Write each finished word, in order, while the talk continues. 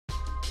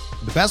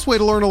The best way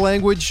to learn a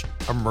language?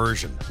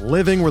 Immersion.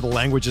 Living where the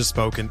language is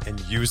spoken and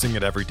using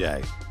it every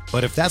day.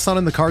 But if that's not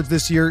in the cards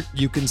this year,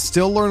 you can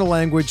still learn a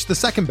language the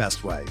second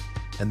best way,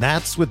 and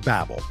that's with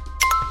Babbel.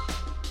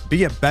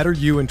 Be a better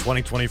you in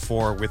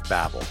 2024 with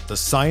Babbel, the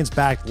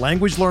science-backed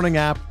language learning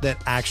app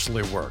that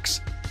actually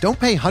works. Don't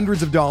pay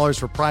hundreds of dollars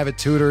for private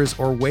tutors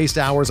or waste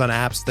hours on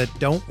apps that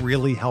don't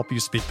really help you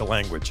speak the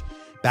language.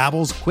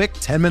 Babbel's quick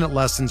 10-minute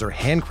lessons are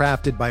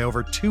handcrafted by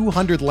over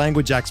 200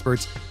 language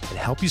experts and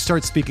help you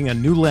start speaking a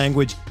new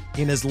language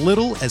in as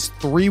little as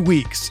 3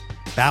 weeks.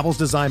 Babbel's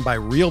designed by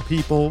real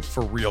people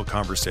for real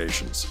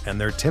conversations,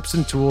 and their tips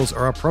and tools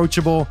are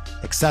approachable,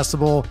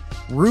 accessible,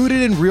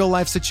 rooted in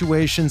real-life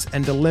situations,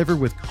 and delivered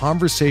with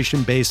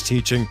conversation-based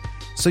teaching,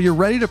 so you're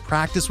ready to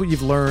practice what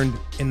you've learned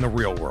in the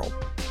real world.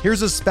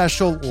 Here's a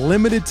special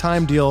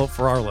limited-time deal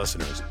for our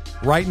listeners.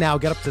 Right now,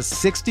 get up to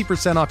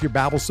 60% off your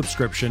Babbel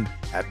subscription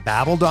at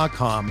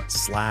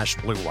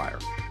babbel.com/Blue Wire.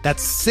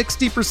 That's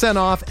 60%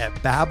 off at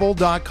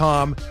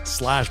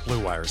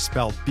babbel.com/Blue Wire,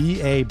 spelled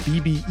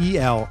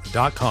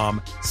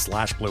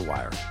BABBEL.com/Blue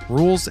Wire.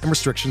 Rules and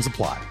restrictions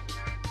apply.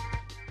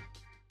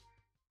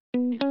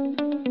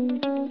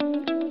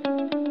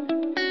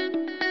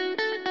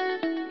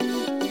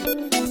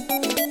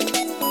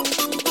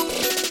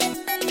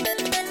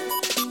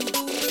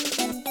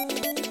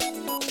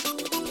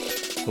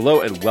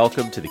 Hello and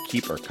welcome to the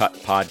Keep or Cut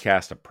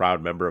podcast, a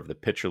proud member of the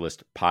Pitcher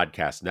List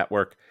Podcast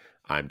Network.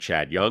 I'm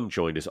Chad Young,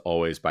 joined as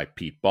always by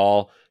Pete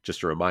Ball.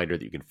 Just a reminder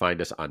that you can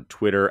find us on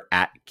Twitter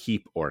at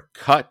Keep or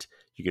Cut.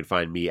 You can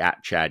find me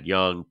at Chad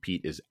Young.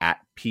 Pete is at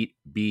Pete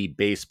B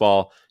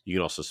Baseball. You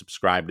can also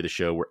subscribe to the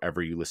show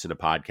wherever you listen to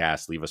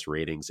podcasts. Leave us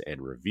ratings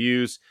and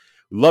reviews.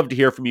 We'd love to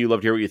hear from you. Love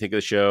to hear what you think of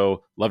the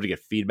show. Love to get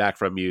feedback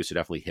from you. So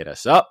definitely hit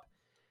us up.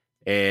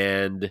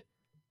 And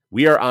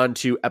we are on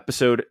to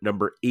episode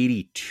number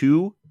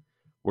 82.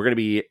 We're going to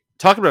be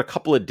talking about a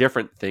couple of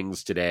different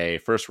things today.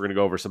 First, we're going to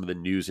go over some of the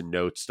news and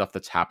notes, stuff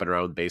that's happened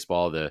around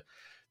baseball. The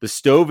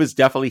stove is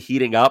definitely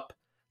heating up.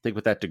 I think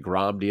with that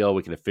DeGrom deal,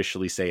 we can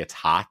officially say it's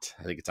hot.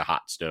 I think it's a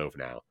hot stove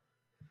now.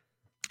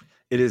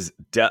 It is.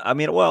 I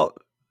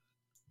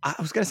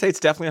was going to say it's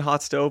definitely a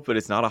hot stove, but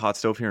it's not a hot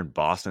stove here in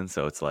Boston.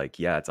 So it's like,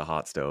 yeah, it's a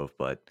hot stove,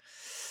 but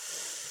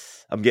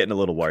I'm getting a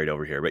little worried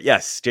over here. But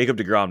yes, Jacob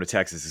DeGrom to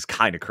Texas is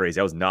kind of crazy.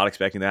 I was not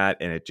expecting that,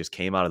 and it just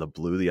came out of the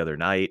blue the other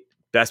night.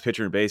 Best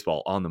pitcher in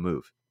baseball on the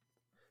move.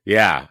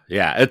 Yeah.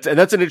 And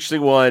that's an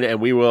interesting one,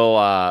 and we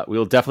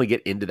will definitely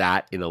get into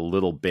that in a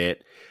little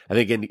bit. I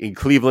think in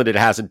Cleveland, it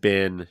hasn't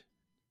been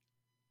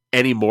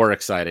any more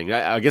exciting.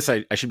 I guess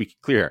I should be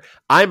clear here.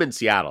 I'm in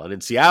Seattle, and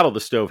in Seattle, the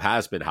stove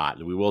has been hot,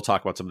 and we will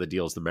talk about some of the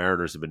deals the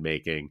Mariners have been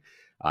making.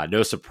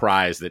 No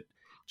surprise that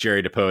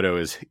Jerry Dipoto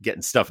is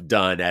getting stuff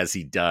done as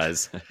he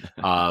does.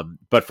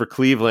 But for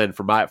Cleveland,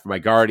 for my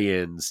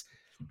Guardians,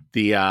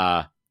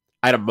 I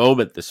had a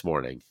moment this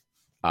morning.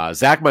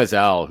 Zach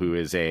Meisel, who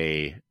is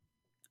a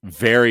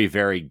very,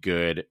 very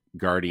good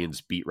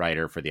Guardians beat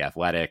writer for The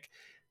Athletic.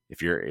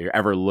 If you're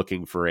ever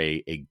looking for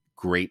a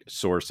great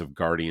source of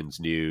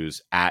Guardians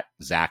news, at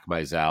Zach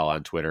Meisel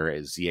on Twitter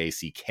is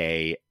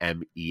ZACKMEISEL.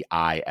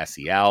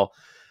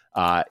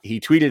 He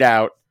tweeted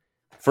out,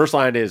 first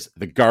line is,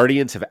 the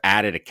Guardians have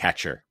added a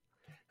catcher.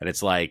 And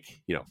it's like,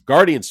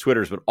 Guardians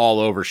Twitter's been all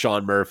over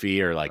Sean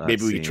Murphy, or like,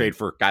 maybe we could trade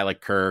for a guy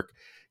like Kirk.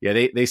 Yeah,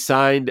 they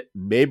signed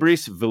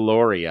Mabrice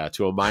Viloria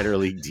to a minor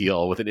league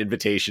deal with an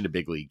invitation to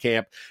big league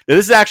camp. Now,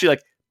 this is actually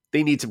like,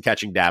 they need some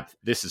catching depth.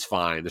 This is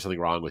fine. There's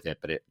nothing wrong with it.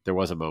 But there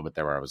was a moment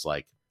there where I was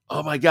like,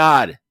 oh my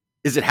God,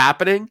 is it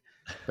happening?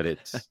 But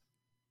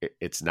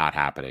it's not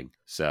happening.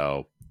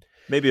 So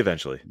maybe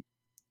eventually.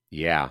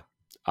 Yeah.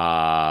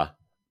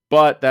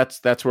 But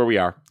that's where we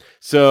are.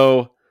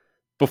 So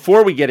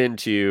before we get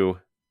into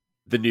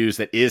the news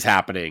that is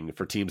happening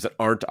for teams that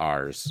aren't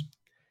ours,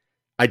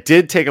 I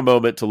did take a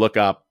moment to look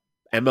up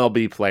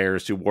MLB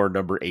players who wore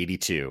number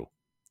 82.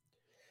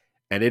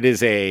 And it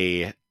is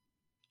a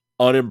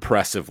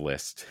unimpressive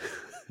list.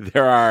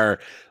 There are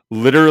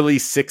literally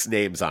 6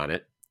 names on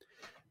it.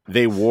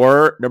 They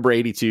wore number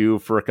 82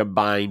 for a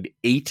combined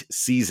 8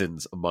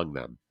 seasons among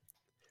them.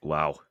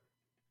 Wow.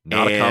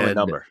 Not a common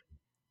number.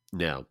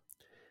 No.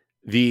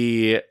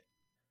 The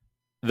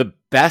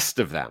best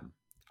of them.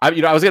 I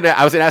was gonna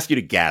ask you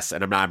to guess,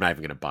 and I'm not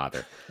even gonna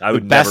bother. I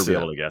would never be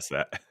able to guess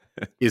that.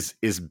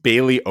 is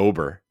Bailey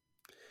Ober,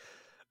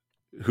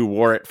 who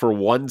wore it for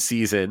 1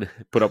 season,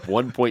 put up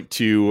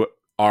 1.2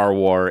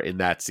 RWAR in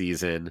that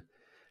season.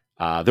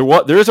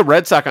 There is a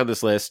Red Sox on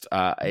this list,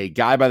 a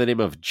guy by the name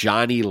of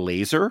Johnny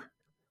Laser.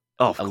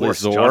 Oh, of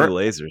course, Johnny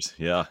Lasers,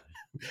 yeah.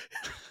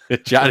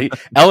 Johnny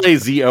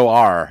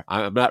Lazor.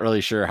 I'm not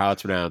really sure how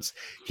it's pronounced.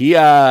 He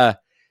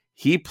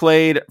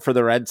played for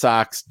the Red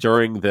Sox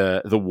during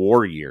the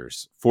war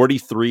years,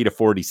 43 to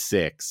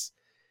 46.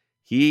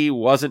 He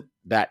wasn't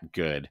that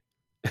good,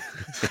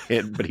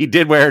 but he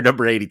did wear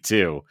number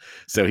 82,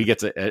 so he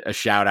gets a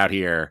shout out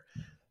here.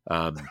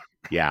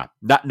 Yeah,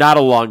 not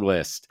a long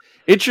list.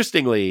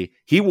 Interestingly,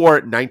 he wore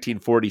it in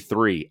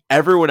 1943.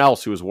 Everyone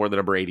else who has worn the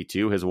number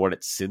 82 has worn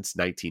it since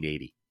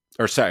 1980.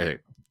 Or sorry,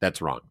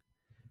 that's wrong.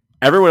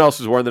 Everyone else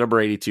who's worn the number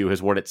 82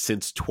 has worn it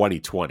since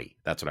 2020.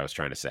 That's what I was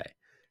trying to say.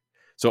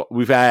 So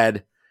we've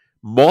had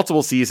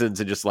multiple seasons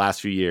in just the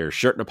last few years.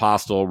 Sherten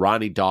Apostel,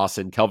 Ronnie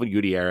Dawson, Kelvin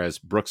Gutierrez,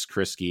 Brooks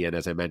Kriske, and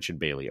as I mentioned,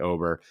 Bailey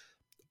Ober,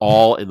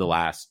 all in the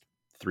last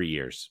 3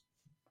 years.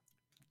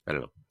 I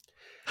don't know.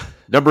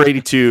 Number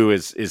 82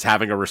 is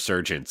having a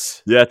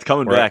resurgence. Yeah, it's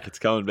coming back. It's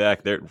coming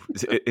back. There,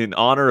 in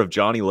honor of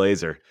Johnny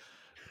Laser,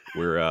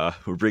 we're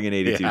bringing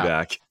 82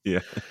 back. Yeah.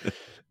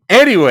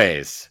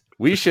 Anyways,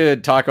 we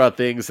should talk about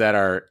things that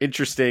are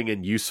interesting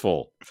and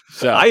useful.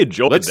 So I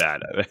enjoyed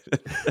that.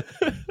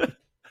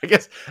 I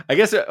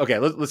guess. Okay,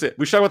 let's.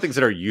 We should talk about things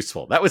that are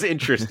useful. That was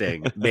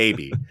interesting.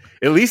 Maybe.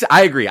 At least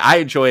I agree. I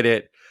enjoyed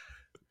it.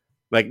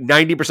 Like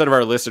 90% of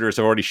our listeners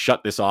have already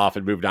shut this off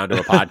and moved on to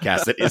a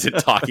podcast that isn't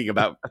talking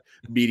about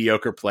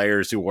mediocre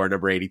players who wore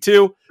number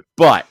 82.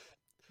 But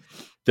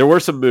there were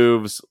some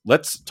moves.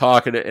 Let's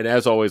talk, and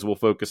as always, we'll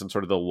focus on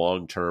sort of the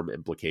long-term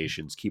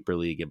implications, keeper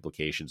league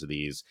implications of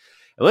these.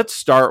 And let's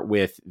start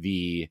with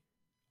the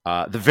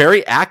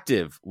very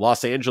active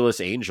Los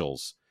Angeles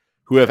Angels,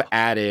 who have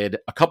added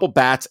a couple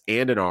bats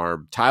and an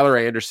arm. Tyler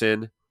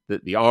Anderson,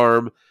 the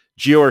arm,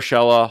 Gio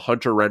Urshela,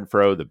 Hunter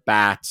Renfroe, the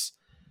bats.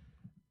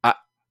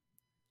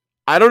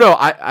 I don't know.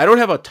 I don't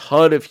have a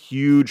ton of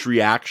huge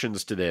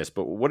reactions to this,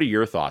 but what are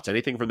your thoughts?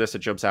 Anything from this that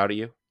jumps out at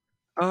you?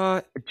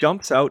 It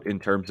jumps out in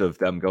terms of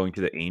them going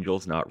to the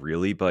Angels, not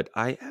really, but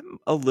I am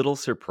a little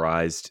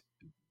surprised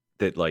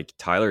that like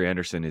Tyler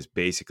Anderson is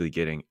basically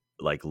getting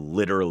like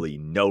literally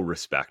no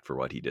respect for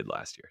what he did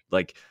last year.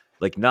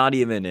 Like not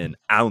even an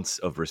ounce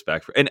of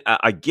respect for, and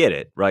I get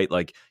it, right?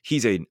 Like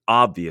he's an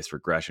obvious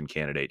regression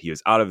candidate. He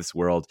was out of this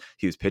world.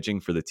 He was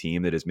pitching for the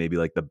team that is maybe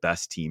like the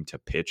best team to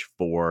pitch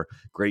for,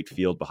 great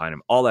field behind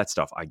him, all that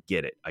stuff. I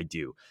get it. I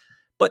do.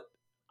 But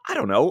I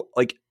don't know.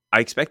 Like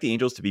I expect the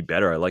Angels to be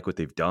better. I like what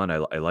they've done.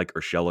 I like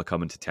Urshela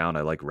coming to town.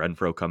 I like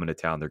Renfroe coming to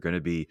town. They're going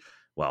to be,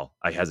 well,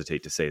 I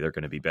hesitate to say they're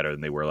going to be better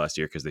than they were last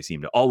year because they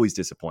seem to always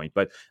disappoint.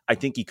 But I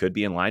think he could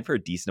be in line for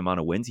a decent amount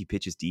of wins. He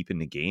pitches deep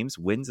into games.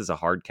 Wins is a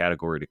hard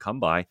category to come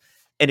by.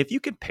 And if you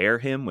could pair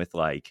him with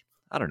like,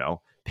 I don't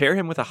know, pair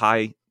him with a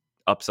high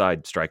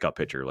upside strikeout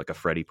pitcher like a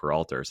Freddie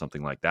Peralta or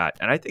something like that.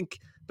 And I think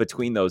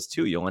between those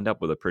two, you'll end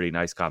up with a pretty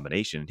nice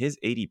combination. His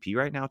ADP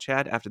right now,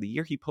 Chad, after the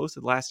year he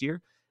posted last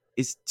year,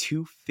 is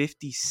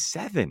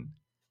 257.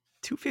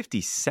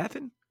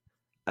 257?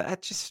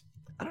 That just,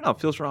 I don't know, it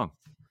feels wrong.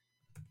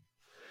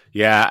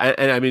 Yeah,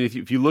 and I mean,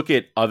 if you look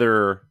at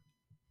other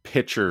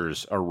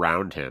pitchers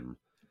around him,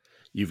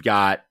 you've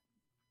got,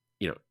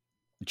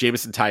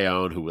 Jameson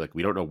Taillon, who like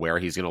we don't know where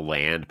he's going to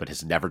land, but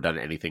has never done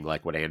anything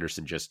like what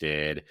Anderson just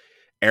did.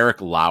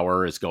 Eric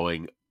Lauer is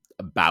going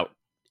about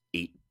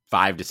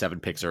 5 to 7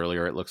 picks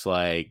earlier, it looks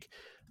like.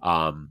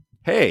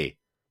 Hey,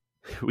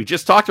 we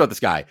just talked about this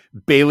guy.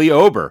 Bailey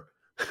Ober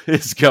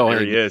is going.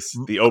 There he is.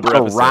 The Ober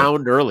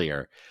around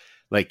earlier.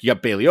 Like you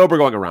got Bailey Ober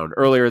going around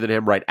earlier than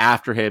him. Right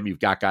after him, you've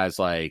got guys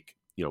like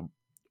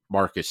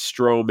Marcus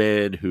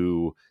Stroman,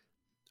 who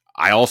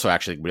I also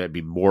actually would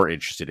be more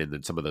interested in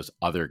than some of those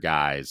other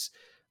guys.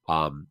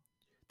 Then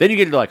you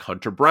get into like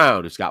Hunter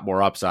Brown, who's got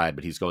more upside,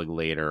 but he's going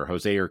later.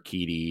 Jose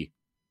Urquidy.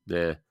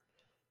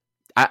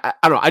 I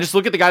don't know. I just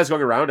look at the guys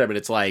going around him, and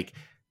it's like,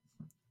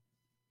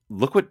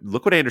 look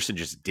what Anderson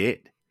just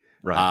did.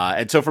 Right.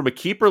 And so from a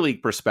keeper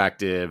league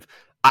perspective,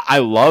 I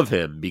love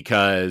him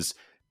because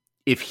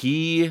if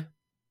he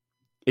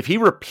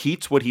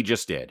repeats what he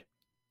just did,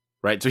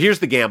 right? So here's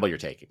the gamble you're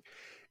taking.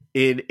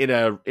 In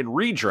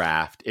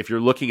redraft, if you're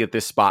looking at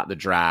this spot in the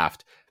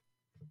draft,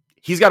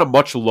 he's got a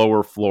much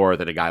lower floor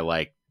than a guy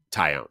like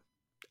Taillon,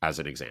 as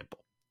an example.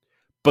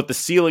 But the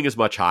ceiling is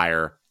much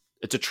higher.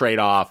 It's a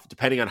trade-off.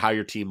 Depending on how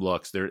your team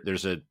looks,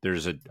 there's a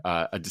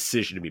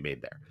decision to be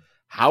made there.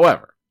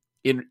 However,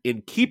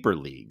 in keeper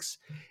leagues,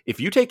 if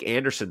you take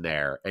Anderson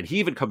there and he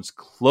even comes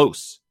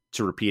close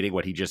to repeating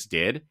what he just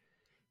did,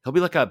 he'll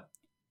be like a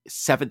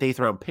 7th, 8th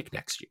round pick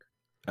next year.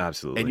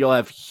 Absolutely. And you'll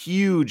have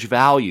huge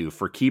value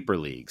for keeper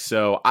leagues.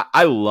 So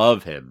I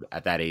love him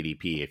at that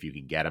ADP if you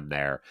can get him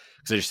there,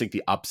 because I just think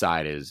the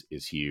upside is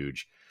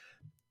huge.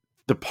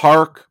 The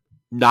park,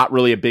 not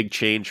really a big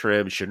change for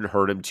him. Shouldn't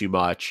hurt him too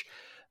much.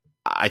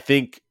 I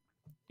think,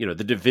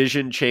 the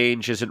division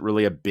change isn't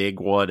really a big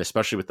one,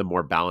 especially with the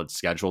more balanced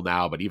schedule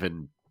now. But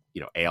even,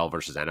 AL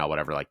versus NL,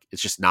 whatever, like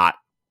it's just not,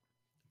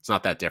 it's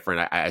not that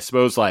different. I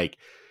suppose like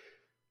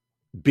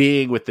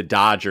being with the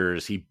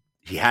Dodgers, he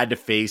had to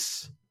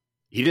face.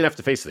 He didn't have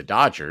to face the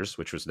Dodgers,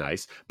 which was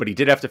nice, but he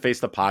did have to face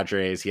the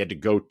Padres. He had to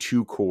go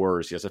 2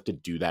 Coors. He doesn't have to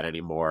do that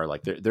anymore.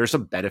 Like there's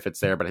some benefits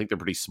there, but I think they're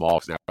pretty small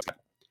because now it's got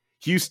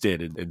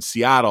Houston and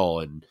Seattle,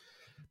 and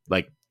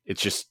like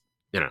it's just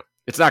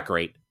it's not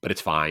great, but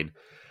it's fine.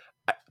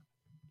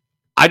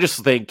 I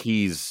just think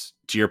he's,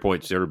 to your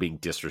point, sort of being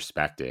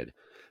disrespected.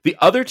 The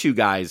other 2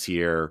 guys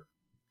here,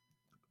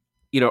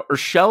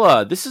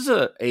 Urshela, this is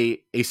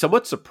a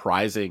somewhat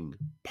surprising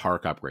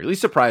park upgrade, at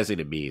least surprising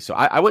to me. So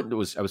I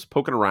was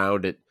poking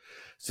around at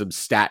some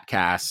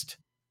StatCast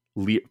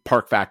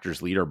park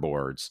factors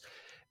leaderboards,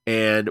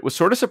 and was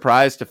sort of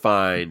surprised to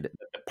find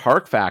the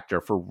park factor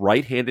for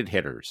right-handed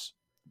hitters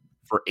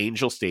for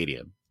Angel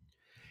Stadium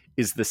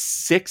is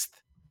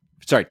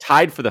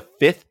tied for the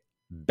 5th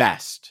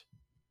best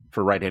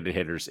for right-handed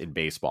hitters in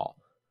baseball.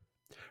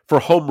 For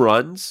home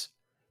runs,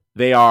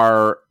 they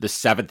are the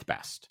 7th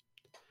best.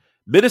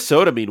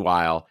 Minnesota,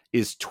 meanwhile,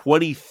 is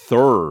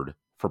 23rd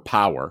for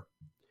power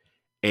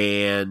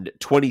and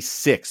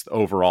 26th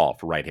overall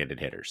for right-handed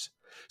hitters.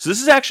 So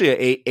this is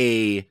actually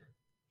a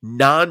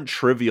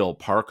non-trivial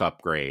park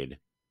upgrade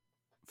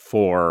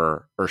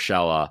for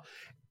Urshela.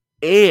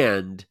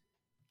 And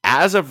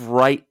as of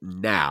right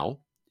now,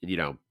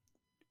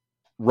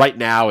 right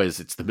now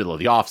it's the middle of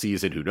the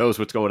offseason. Who knows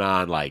what's going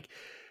on?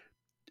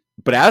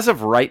 But as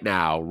of right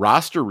now,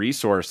 Roster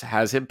Resource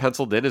has him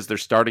penciled in as their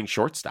starting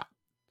shortstop.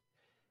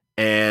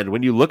 And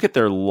when you look at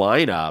their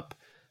lineup,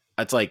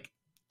 it's like,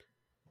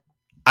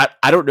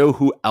 I don't know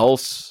who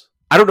else.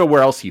 I don't know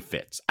where else he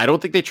fits. I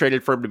don't think they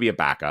traded for him to be a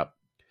backup.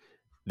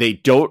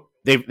 They've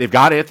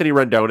got Anthony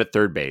Rendon at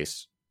third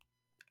base.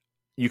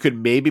 You could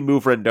maybe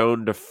move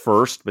Rendon to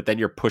first, but then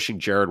you're pushing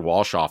Jared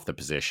Walsh off the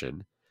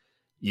position.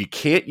 You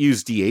can't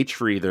use DH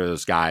for either of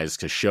those guys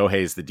because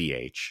Shohei's the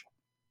DH.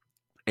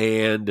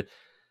 And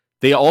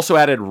they also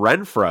added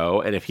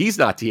Renfroe, and if he's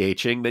not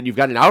DHing, then you've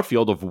got an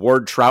outfield of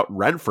Ward, Trout, and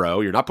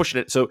Renfroe. You're not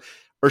pushing it. So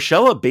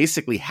Urshela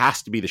basically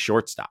has to be the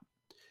shortstop.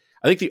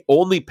 I think the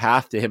only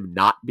path to him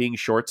not being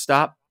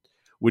shortstop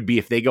would be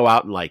if they go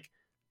out and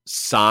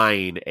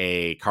sign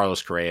a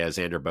Carlos Correa,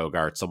 Xander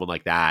Bogaerts, someone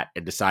like that,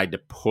 and decide to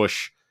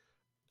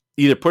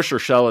either push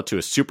Urshela to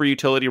a super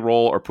utility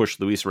role or push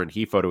Luis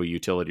Rengifo to a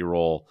utility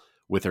role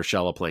with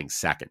Urshela playing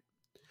second.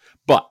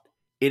 But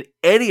in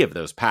any of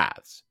those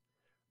paths,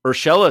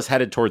 Urshela is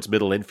headed towards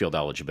middle infield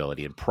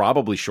eligibility and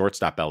probably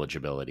shortstop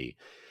eligibility.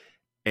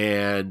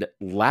 And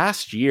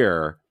last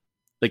year,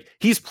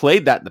 he's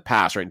played that in the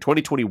past, right? In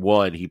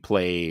 2021, he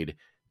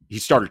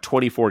started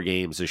 24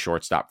 games as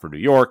shortstop for New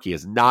York. He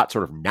is not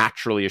sort of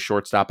naturally a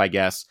shortstop, I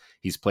guess.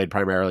 He's played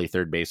primarily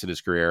third base in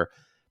his career.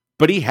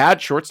 But he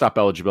had shortstop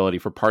eligibility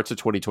for parts of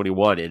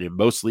 2021 and in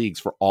most leagues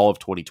for all of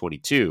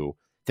 2022,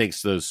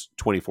 thanks to those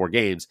 24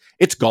 games.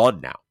 It's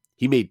gone now.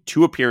 He made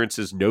 2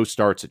 appearances, no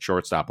starts at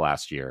shortstop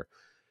last year.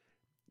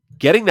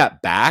 Getting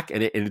that back,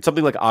 and it's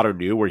something like Otto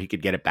New, where he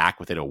could get it back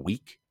within a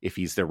week if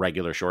he's the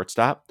regular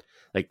shortstop,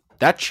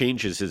 that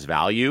changes his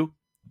value,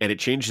 and it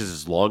changes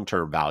his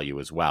long-term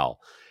value as well.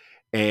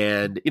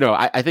 And,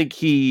 I think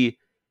he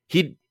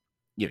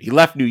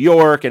left New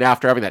York, and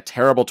after having that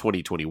terrible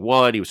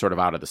 2021, he was sort of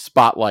out of the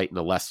spotlight in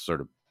a less sort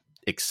of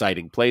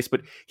exciting place,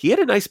 but he had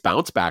a nice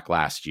bounce back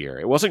last year.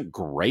 It wasn't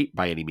great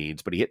by any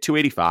means, but he hit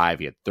 285.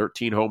 He had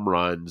 13 home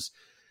runs.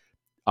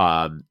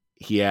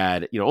 He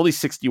had, only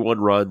 61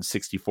 runs,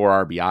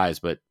 64 RBIs,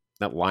 but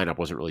that lineup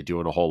wasn't really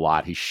doing a whole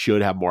lot. He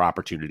should have more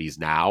opportunities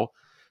now.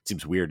 It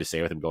seems weird to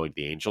say with him going to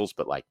the Angels,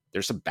 but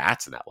there's some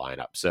bats in that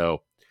lineup.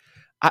 So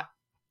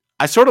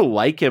I sort of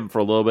like him for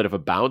a little bit of a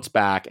bounce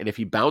back. And if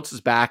he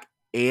bounces back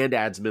and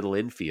adds middle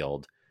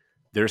infield,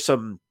 there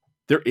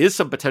is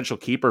some potential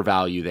keeper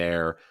value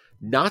there.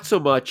 Not so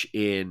much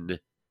in,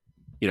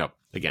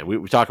 again,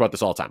 we talk about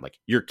this all the time.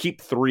 Your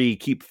keep 3,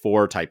 keep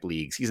 4 type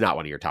leagues, he's not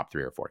one of your top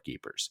 3 or 4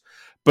 keepers.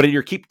 But in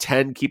your keep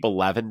 10, keep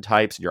 11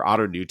 types, and your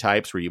Otto New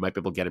types, where you might be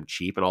able to get him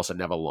cheap and also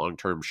have a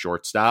long-term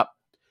shortstop,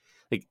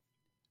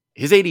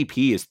 his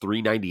ADP is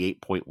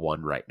 398.1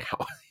 right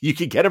now. You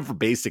can get him for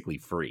basically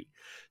free.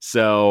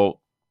 So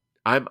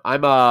I'm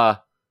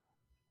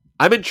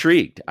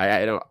intrigued.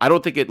 I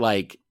don't think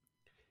it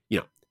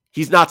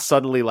he's not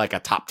suddenly a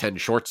top 10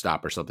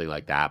 shortstop or something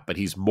like that, but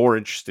he's more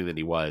interesting than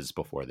he was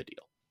before the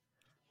deal.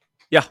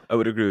 Yeah, I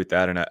would agree with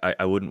that. And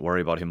I wouldn't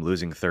worry about him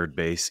losing third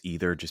base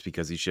either, just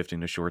because he's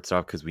shifting to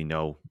shortstop, because we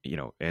know,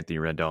 Anthony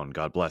Rendon,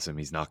 God bless him,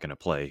 he's not going to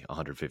play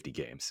 150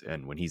 games.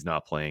 And when he's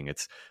not playing,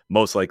 it's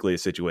most likely a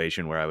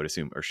situation where I would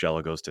assume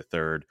Urshela goes to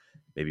third,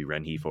 maybe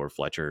Rengifo or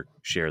Fletcher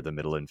share the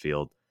middle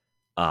infield.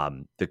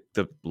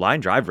 The line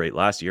drive rate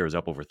last year was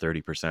up over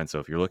 30%. So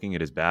if you're looking at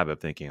his BABIP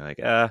thinking he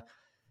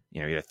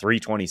had a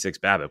 326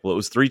 BABIP. Well, it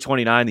was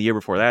 329 the year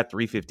before that,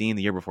 315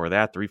 the year before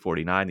that,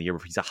 349 the year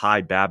before. He's a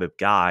high BABIP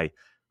guy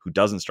who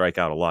doesn't strike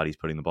out a lot. He's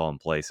putting the ball in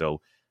play.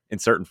 So in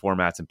certain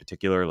formats in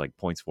particular, like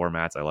points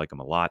formats, I like him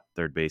a lot.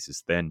 Third base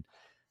is thin.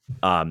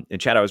 And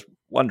Chad, I was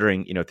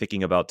wondering,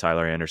 thinking about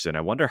Tyler Anderson,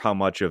 I wonder how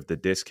much of the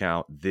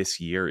discount this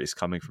year is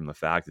coming from the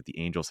fact that the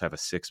Angels have a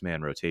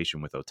 6-man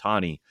rotation with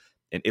Ohtani.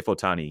 And if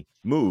Ohtani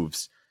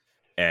moves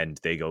and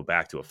they go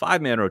back to a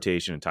 5-man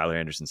rotation and Tyler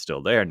Anderson's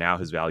still there, now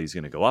his value is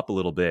going to go up a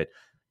little bit.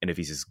 And if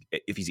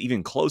he's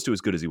even close to as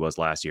good as he was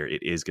last year,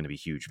 it is going to be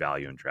huge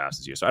value in drafts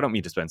this year. So I don't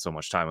mean to spend so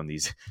much time on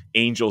these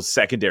Angels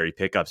secondary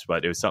pickups,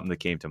 but it was something that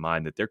came to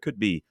mind that there could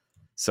be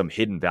some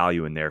hidden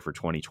value in there for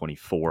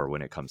 2024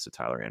 when it comes to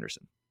Tyler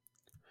Anderson.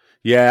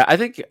 Yeah, I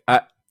think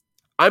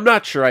I'm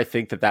not sure. I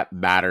think that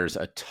matters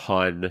a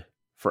ton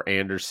for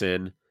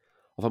Anderson.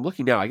 Although I'm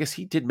looking now, I guess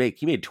he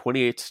made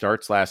 28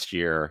 starts last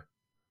year,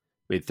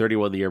 made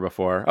 31 the year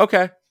before.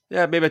 Okay,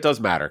 yeah, maybe it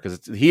does matter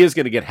because he is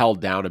going to get held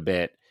down a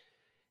bit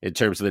in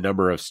terms of the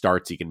number of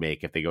starts he can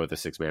make if they go with a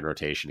 6-man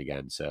rotation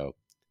again. So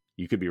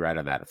You could be right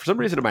on that. For some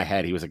reason in my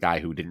head, he was a guy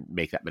who didn't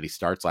make that many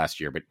starts last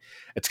year, but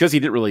it's because he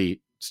didn't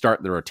really start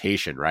in the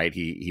rotation, right?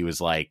 He was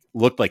like,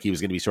 looked like he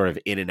was going to be sort of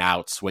in and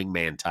out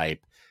swingman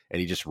type, and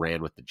he just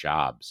ran with the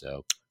job.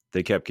 So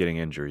they kept getting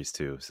injuries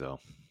too. So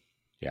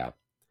yeah.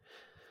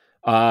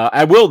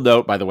 I will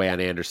note, by the way,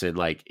 on Anderson,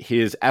 like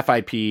his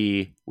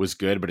FIP was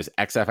good, but his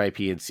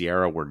XFIP and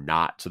Sierra were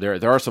not. So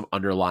there are some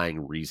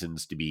underlying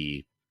reasons to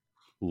be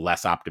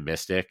less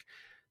optimistic.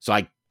 So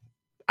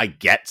I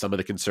get some of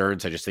the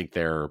concerns. I just think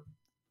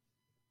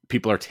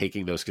people are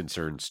taking those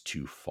concerns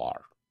too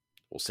far.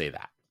 We'll say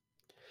that.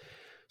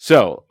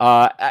 So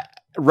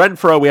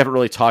Renfroe, we haven't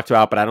really talked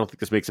about, but I don't think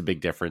this makes a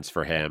big difference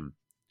for him.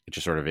 It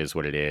just sort of is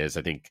what it is.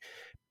 I think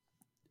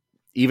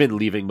even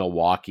leaving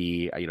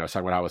Milwaukee, I was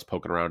talking about how I was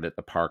poking around at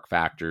the park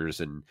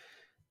factors, and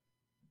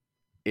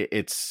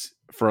it's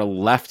for a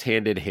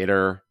left-handed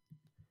hitter.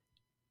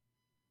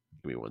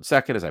 Give me 1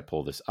 second as I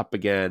pull this up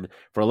again.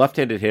 For a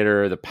left-handed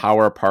hitter, the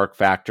power park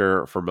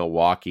factor for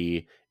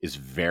Milwaukee is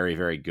very,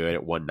 very good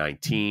at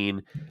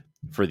 119.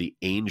 For the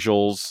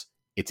Angels,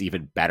 it's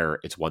even better.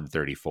 It's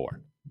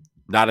 134.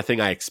 Not a thing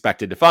I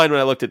expected to find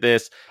when I looked at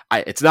this.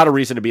 It's not a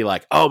reason to be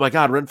like, oh my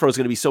God, Renfroe is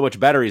going to be so much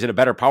better. He's in a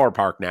better power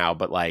park now.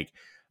 But like,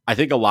 I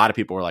think a lot of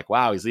people were like,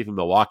 wow, he's leaving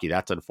Milwaukee.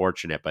 That's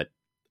unfortunate. But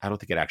I don't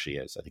think it actually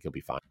is. I think he'll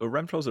be fine. But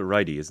Renfroe's a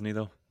righty, isn't he,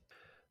 though?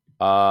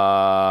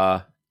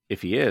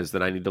 If he is,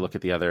 then I need to look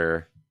at the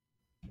other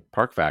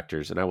park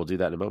factors, and I will do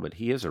that in a moment.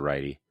 He is a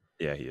righty.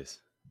 Yeah, he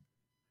is.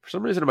 For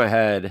some reason in my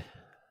head,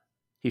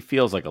 he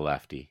feels like a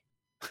lefty.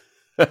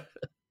 Well,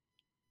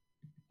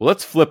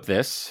 let's flip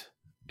this,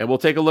 and we'll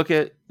take a look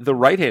at the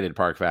right-handed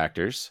park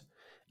factors.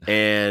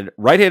 And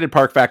right-handed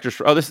park factors,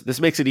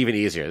 this makes it even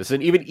easier. This is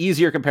an even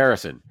easier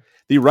comparison.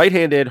 The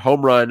right-handed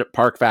home run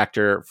park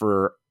factor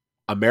for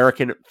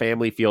American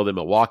Family Field in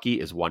Milwaukee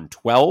is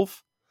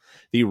 112.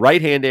 The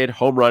right-handed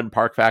home run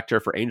park factor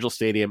for Angel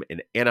Stadium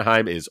in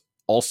Anaheim is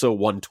also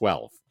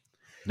 112.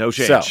 No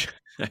change.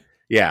 So,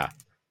 yeah.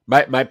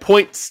 My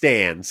point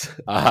stands.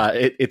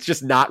 It's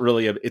just not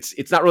really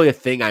it's not really a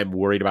thing I'm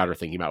worried about or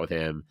thinking about with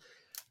him.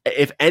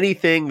 If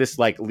anything, this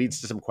like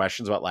leads to some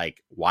questions about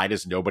like, why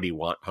does nobody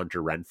want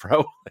Hunter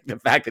Renfroe? Like the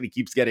fact that he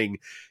keeps getting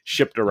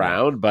shipped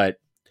around, but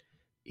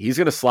he's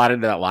going to slot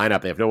into that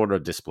lineup. They have no one to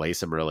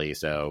displace him really.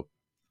 So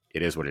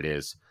it is what it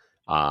is.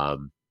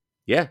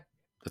 Yeah,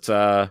 it's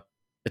a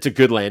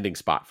good landing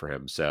spot for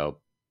him. So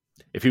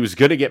if he was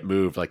going to get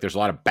moved, like there's a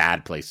lot of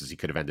bad places he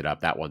could have ended up.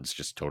 That one's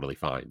just totally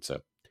fine.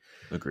 So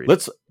agreed.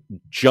 Let's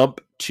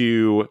jump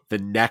to the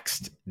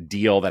next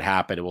deal that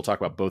happened, and we'll talk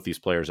about both these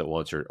players at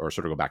once or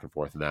sort of go back and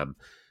forth in them.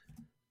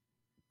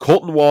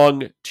 Kolten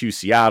Wong to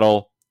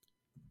Seattle,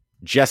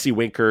 Jesse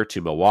Winker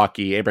to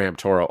Milwaukee, Abraham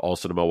Toro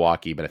also to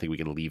Milwaukee, but I think we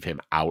can leave him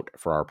out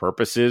for our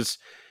purposes.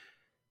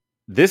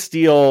 This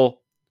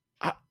deal,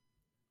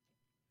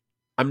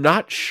 I'm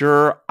not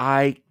sure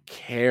I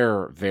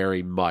care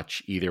very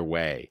much either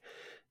way.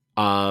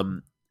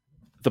 The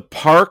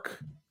park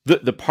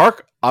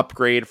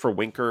upgrade for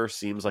Winker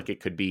seems like it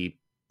could be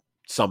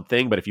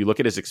something, but if you look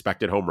at his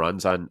expected home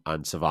runs on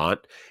Savant,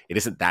 it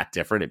isn't that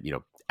different. It,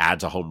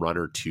 adds a home run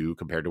or two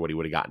compared to what he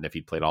would have gotten if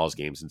he'd played all his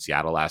games in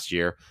Seattle last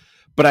year.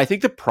 But I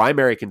think the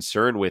primary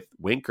concern with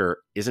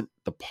Winker isn't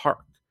the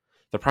park.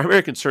 The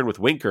primary concern with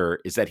Winker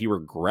is that he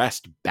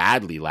regressed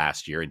badly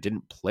last year and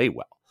didn't play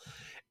well.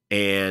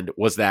 And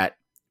was that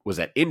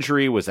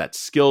injury? Was that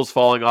skills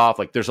falling off?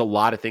 Like there's a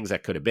lot of things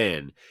that could have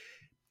been.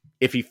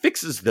 If he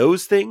fixes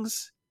those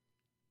things,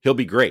 he'll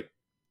be great.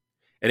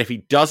 And if he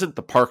doesn't,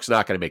 the park's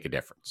not going to make a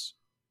difference.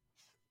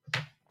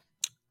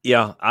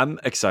 Yeah, I'm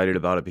excited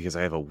about it because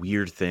I have a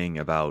weird thing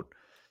about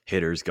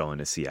hitters going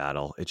to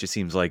Seattle. It just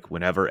seems like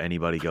whenever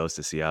anybody goes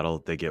to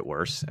Seattle, they get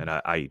worse. And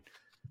I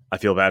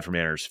feel bad for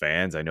Mariners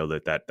fans. I know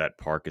that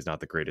park is not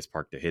the greatest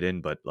park to hit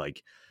in, but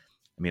like,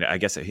 I mean, I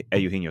guess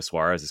Eugenio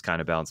Suarez has kind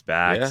of bounced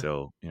back. Yeah.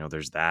 So,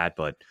 there's that,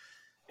 but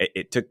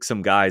it took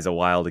some guys a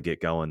while to get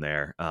going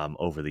there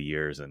over the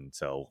years. And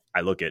so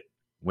I look at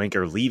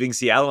Winker leaving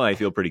Seattle and I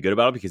feel pretty good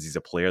about it because he's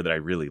a player that I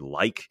really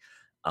like.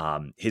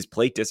 His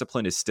plate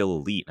discipline is still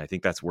elite. And I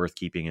think that's worth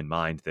keeping in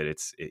mind that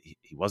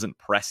he wasn't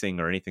pressing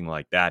or anything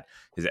like that.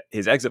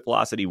 His exit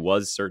velocity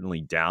was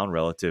certainly down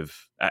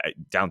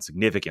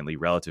significantly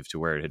relative to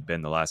where it had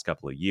been the last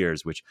couple of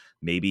years, which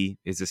maybe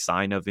is a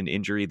sign of an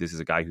injury. This is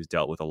a guy who's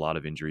dealt with a lot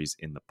of injuries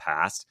in the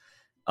past.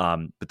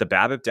 But the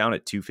BABIP down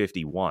at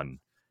 251,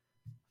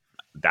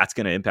 that's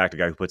going to impact a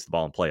guy who puts the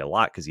ball in play a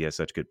lot because he has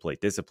such good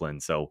plate discipline.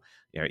 So,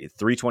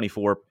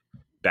 324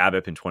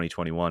 BABIP in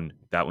 2021,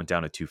 that went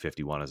down to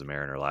 251 as a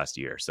Mariner last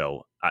year.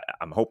 So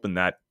I'm hoping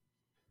that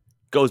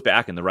goes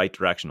back in the right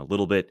direction a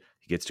little bit.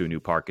 He gets to a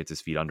new park, gets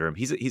his feet under him.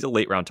 He's a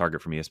late round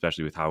target for me,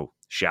 especially with how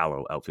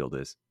shallow outfield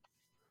is.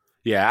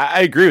 Yeah,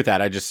 I agree with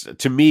that.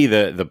 To me,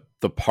 the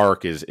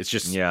park is, it's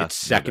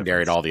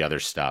secondary to all the other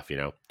stuff,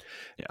 Yeah.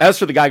 As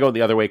for the guy going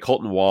the other way,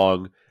 Kolten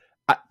Wong,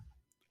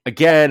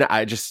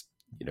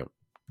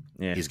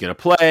 he's going to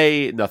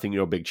play.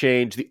 Nothing, big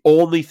change. The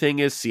only thing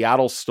is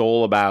Seattle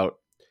stole about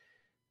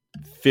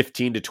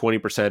 15 to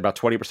 20%, about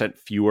 20%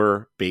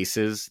 fewer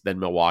bases than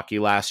Milwaukee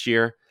last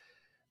year.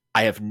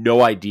 I have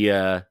no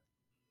idea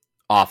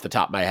off the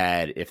top of my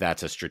head if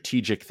that's a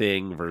strategic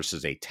thing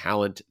versus a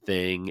talent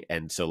thing.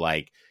 And so,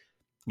 like,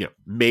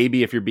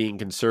 maybe if you're being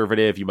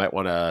conservative, you might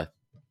want to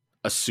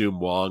assume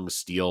Wong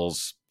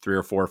steals 3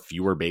 or 4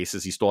 fewer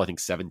bases. He stole, I think,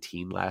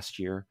 17 last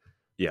year.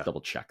 Yeah.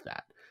 Double check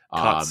that.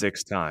 Caught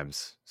 6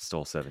 times,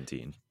 stole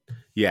 17.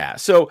 Yeah.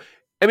 So,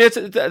 I mean,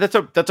 that's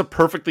a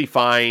perfectly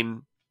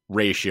fine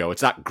ratio.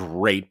 It's not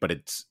great, but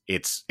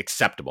it's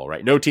acceptable,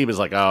 right? No team is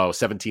like,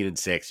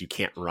 17-6, you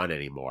can't run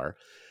anymore.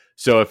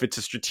 So if it's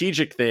a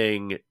strategic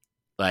thing,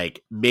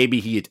 like maybe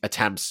he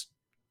attempts,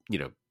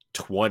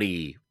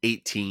 20,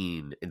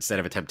 18 instead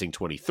of attempting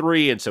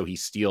 23. And so he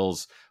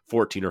steals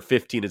 14 or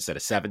 15 instead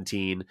of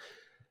 17.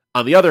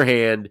 On the other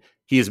hand,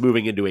 he is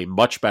moving into a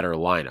much better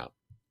lineup.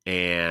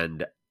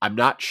 And I'm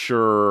not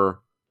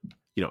sure,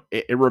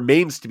 it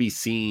remains to be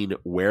seen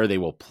where they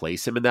will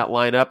place him in that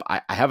lineup.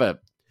 I have a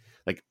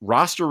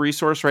roster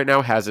resource right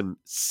now has him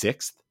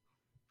 6th.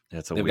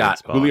 That's a They've weird got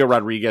spot. Julio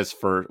Rodriguez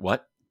for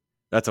what?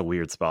 That's a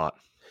weird spot.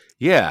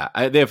 Yeah.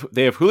 They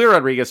have Julio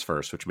Rodriguez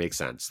first, which makes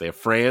sense. They have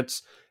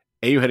France,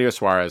 Eugenio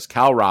Suarez,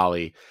 Cal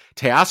Raleigh,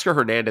 Teoscar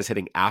Hernandez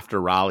hitting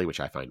after Raleigh, which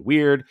I find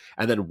weird.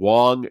 And then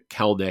Wong,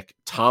 Kelnick,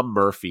 Tom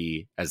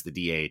Murphy as the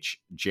DH,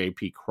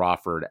 JP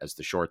Crawford as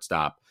the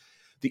shortstop.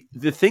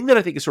 The thing that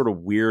I think is sort of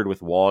weird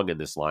with Wong in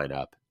this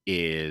lineup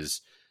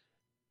is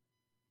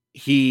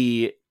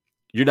you're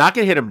not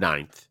going to hit him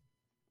 9th.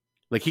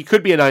 Like, he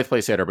could be a 9th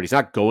place hitter, but he's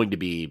not going to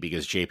be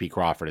because JP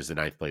Crawford is the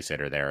 9th place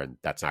hitter there, and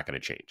that's not going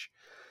to change.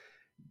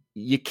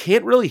 You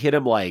can't really hit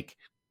him like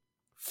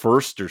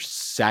 1st or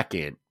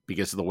 2nd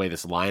because of the way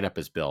this lineup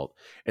is built.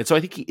 And so I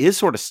think he is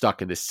sort of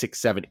stuck in this 6,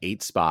 7,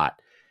 8 spot.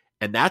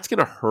 And that's going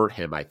to hurt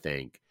him, I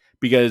think,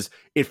 because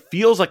it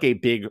feels like a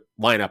big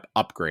lineup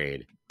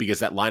upgrade because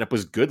that lineup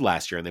was good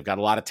last year and they've got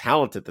a lot of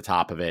talent at the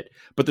top of it.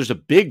 But there's a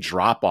big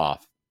drop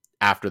off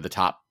after the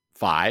top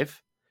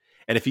 5.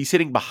 And if he's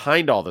hitting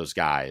behind all those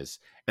guys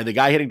and the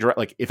guy hitting direct,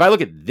 like if I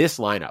look at this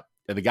lineup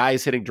and the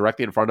guys hitting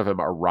directly in front of him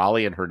are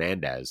Raleigh and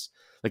Hernandez,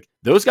 like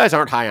those guys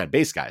aren't high on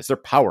base guys. They're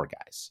power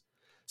guys.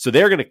 So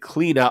they're going to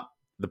clean up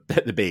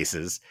the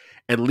bases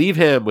and leave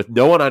him with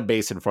no one on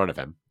base in front of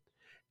him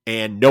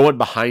and no one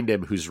behind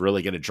him who's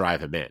really going to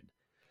drive him in.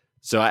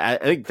 So I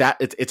think that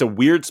it's a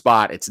weird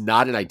spot. It's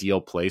not an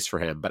ideal place for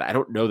him, but I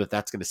don't know that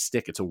that's going to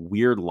stick. It's a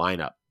weird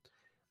lineup.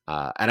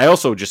 And I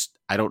also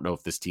I don't know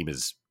if this team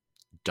is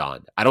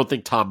done. I don't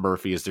think Tom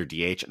Murphy is their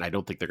DH, and I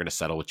don't think they're going to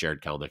settle with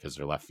Jared Kelnick as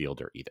their left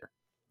fielder either.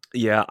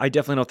 Yeah, I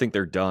definitely don't think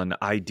they're done.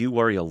 I do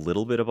worry a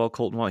little bit about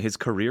Kolten Wong. His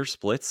career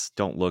splits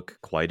don't look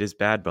quite as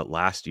bad, but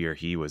last year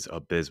he was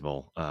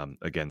abysmal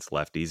against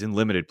lefties in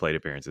limited plate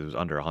appearances. It was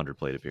under 100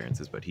 plate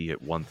appearances, but he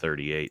hit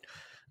 138,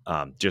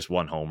 just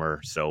 1 homer.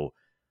 So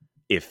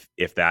if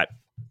that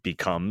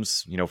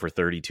becomes, for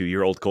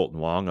 32-year-old Kolten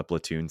Wong, a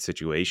platoon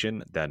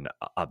situation, then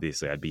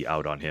obviously I'd be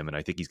out on him. And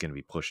I think he's going to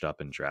be pushed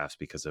up in drafts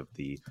because of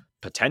the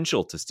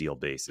potential to steal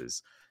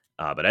bases.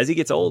 But as he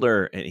gets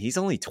older, and he's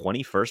only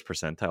 21st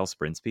percentile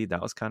sprint speed,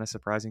 that was kind of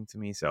surprising to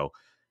me. So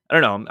I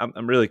don't know.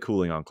 I'm really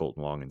cooling on Kolten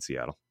Wong in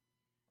Seattle.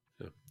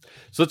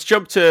 So let's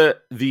jump to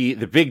the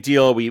big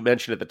deal we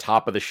mentioned at the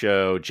top of the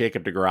show.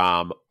 Jacob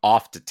deGrom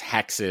off to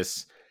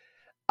Texas.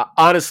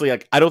 Honestly,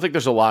 I don't think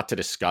there's a lot to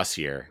discuss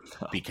here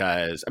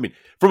because,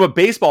 from a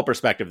baseball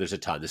perspective, there's a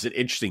ton. This is an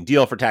interesting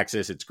deal for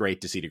Texas. It's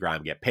great to see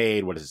deGrom get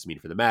paid. What does this mean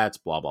for the Mets?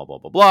 Blah, blah, blah,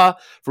 blah, blah.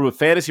 From a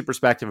fantasy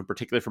perspective, and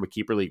particularly from a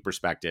keeper league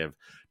perspective,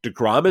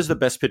 deGrom is the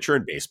best pitcher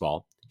in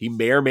baseball. He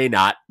may or may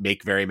not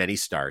make very many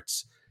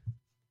starts.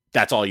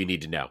 That's all you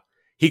need to know.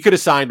 He could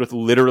have signed with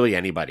literally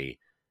anybody,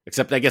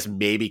 except I guess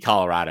maybe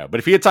Colorado. But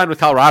if he had signed with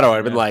Colorado, I'd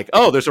have been like,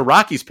 oh, there's a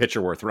Rockies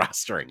pitcher worth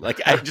rostering.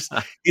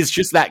 It's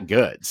just that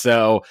good.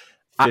 So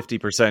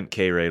 50%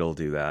 K rate will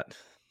do that.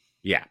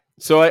 Yeah.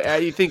 So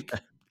I think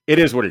it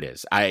is what it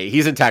is.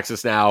 He's in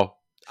Texas now.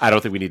 I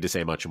don't think we need to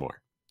say much more.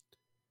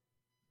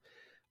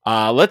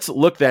 Let's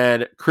look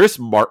then. Chris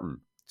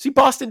Martin. See,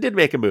 Boston did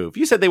make a move.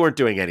 You said they weren't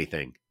doing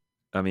anything.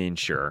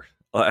 Sure.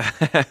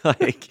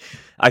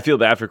 I feel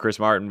bad for Chris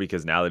Martin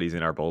because now that he's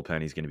in our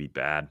bullpen, he's going to be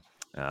bad,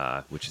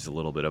 which is a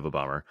little bit of a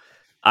bummer.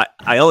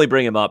 I only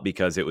bring him up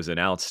because it was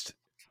announced,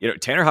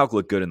 Tanner Houck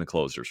looked good in the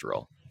closer's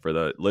role. For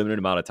the limited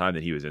amount of time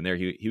that he was in there,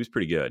 he was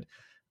pretty good.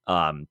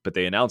 But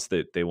they announced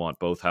that they want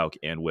both Houck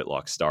and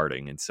Whitlock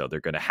starting, and so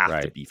they're going to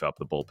have to beef up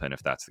the bullpen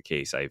if that's the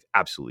case. I have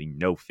absolutely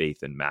no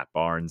faith in Matt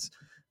Barnes.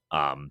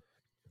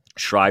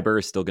 Schreiber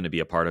is still going to be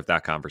a part of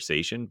that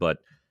conversation, but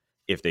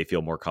if they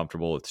feel more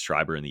comfortable with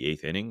Schreiber in the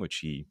 8th inning, which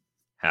he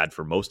had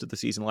for most of the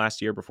season last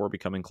year before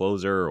becoming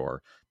closer,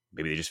 or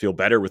maybe they just feel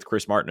better with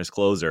Chris Martin as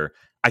closer,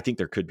 I think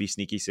there could be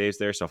sneaky saves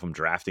there. So if I'm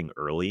drafting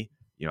early,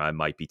 I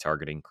might be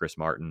targeting Chris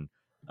Martin.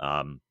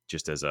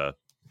 Just as a,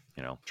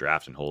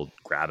 draft and hold,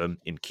 grab him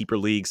in keeper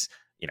leagues.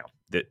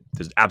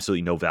 There's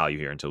absolutely no value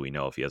here until we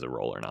know if he has a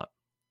role or not.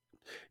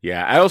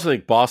 Yeah, I also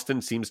think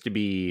Boston seems to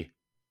be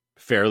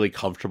fairly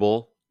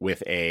comfortable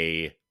with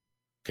a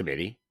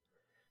committee.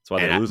 That's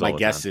why they lose. My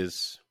guess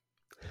is,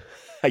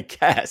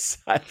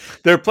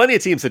 there are plenty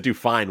of teams that do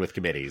fine with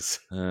committees.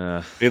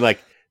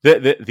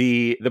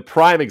 The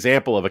prime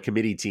example of a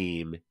committee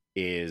team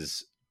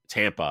is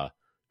Tampa,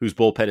 whose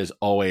bullpen is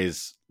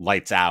always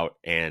lights out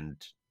and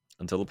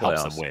until the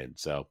helps playoffs them win.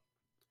 So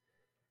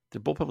the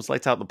bullpen was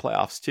lights out in the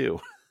playoffs too.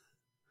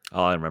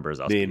 All I remember is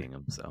us beating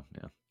them. So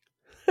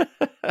yeah.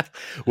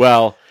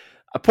 Well,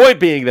 a point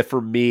being that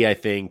for me, I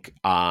think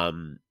I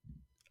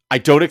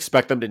don't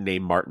expect them to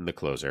name Martin the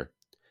closer.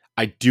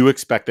 I do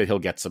expect that he'll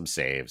get some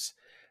saves.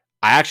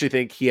 I actually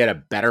think he had a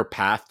better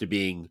path to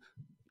being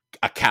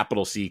a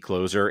capital C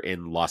closer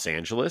in Los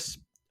Angeles,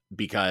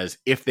 because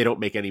if they don't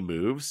make any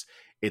moves,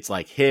 it's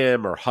like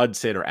him or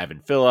Hudson or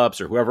Evan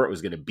Phillips or whoever it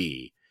was going to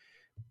be.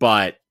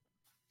 But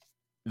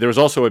there was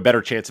also a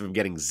better chance of him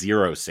getting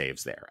 0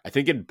 saves there. I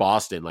think in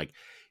Boston, like,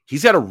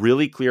 he's got a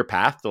really clear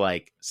path to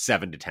like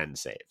 7 to 10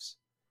 saves.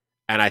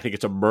 And I think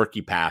it's a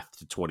murky path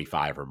to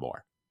 25 or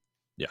more.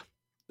 Yeah,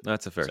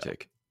 that's a fair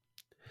take.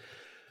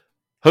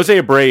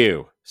 Jose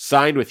Abreu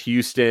signed with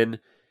Houston.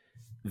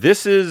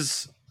 This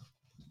is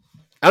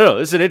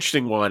an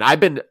interesting one.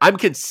 I'm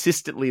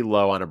consistently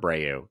low on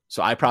Abreu,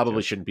 so I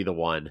probably shouldn't be the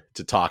one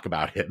to talk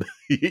about him.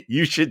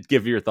 You should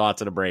give your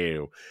thoughts on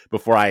Abreu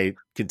before I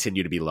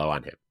continue to be low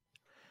on him.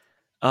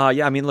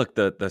 Yeah, I mean, look,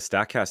 the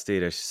StatCast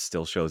data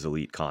still shows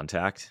elite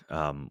contact,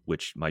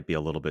 which might be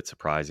a little bit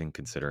surprising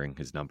considering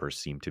his numbers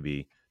seem to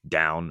be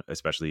down,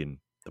 especially in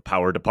the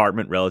power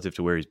department relative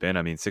to where he's been.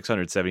 I mean,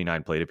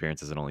 679 plate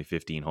appearances and only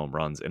 15 home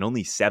runs and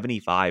only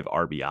 75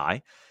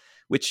 RBI,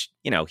 which,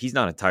 he's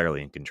not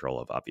entirely in control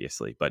of,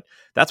 obviously, but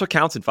that's what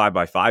counts in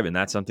 5x5. And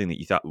that's something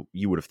that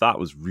you would have thought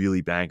was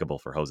really bankable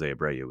for Jose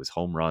Abreu, was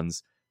home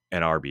runs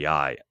and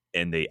RBI.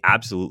 And they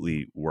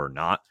absolutely were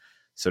not.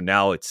 So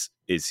now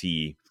is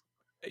he,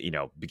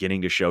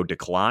 beginning to show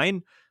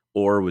decline,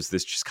 or was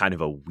this just kind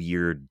of a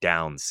weird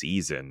down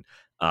season?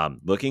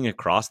 Looking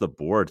across the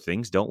board,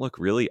 things don't look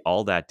really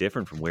all that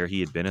different from where he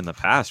had been in the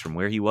past, from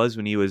where he was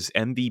when he was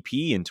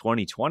MVP in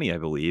 2020, I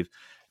believe.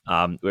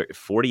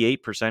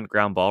 48%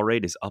 ground ball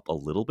rate is up a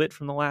little bit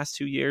from the last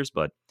 2 years,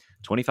 but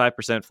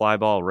 25% fly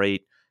ball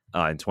rate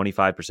and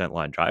 25%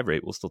 line drive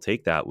rate, we'll still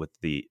take that with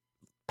the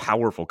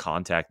powerful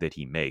contact that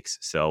he makes.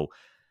 So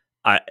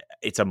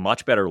it's a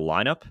much better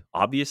lineup,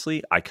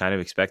 obviously. I kind of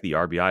expect the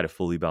RBI to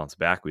fully bounce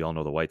back. We all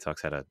know the White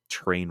Sox had a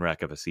train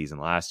wreck of a season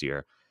last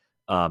year.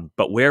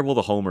 But where will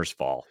the homers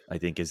fall, I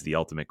think, is the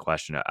ultimate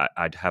question.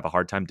 I'd have a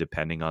hard time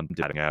depending on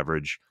batting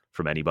average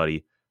from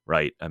anybody,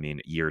 right? I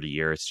mean, year to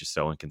year, it's just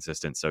so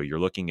inconsistent. So you're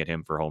looking at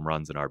him for home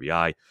runs and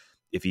RBI.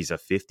 If he's a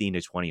 15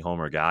 to 20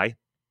 homer guy,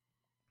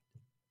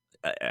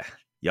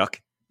 yuck.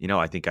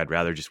 I think I'd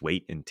rather just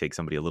wait and take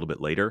somebody a little bit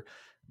later.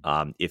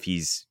 If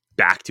he's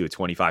back to a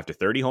 25 to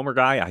 30 homer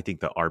guy, I think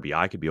the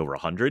RBI could be over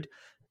 100.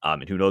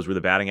 And who knows where the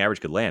batting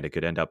average could land. It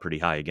could end up pretty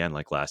high again,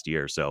 like last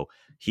year. So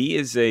he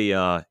has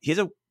a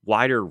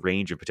wider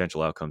range of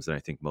potential outcomes than I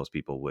think most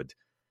people would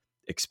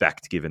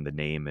expect, given the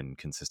name and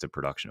consistent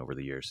production over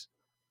the years.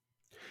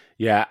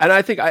 Yeah. And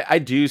I think I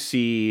do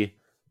see,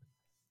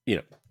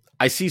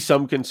 I see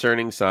some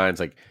concerning signs.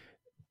 Like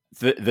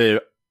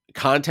the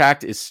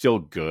contact is still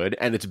good,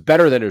 and it's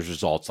better than his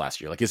results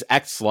last year. Like his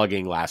X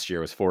slugging last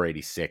year was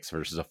 486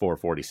 versus a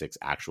 446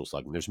 actual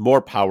slugging. There's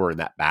more power in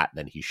that bat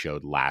than he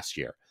showed last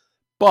year.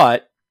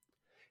 But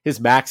his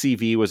max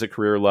EV was a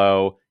career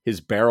low.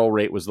 His barrel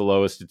rate was the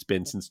lowest it's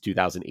been since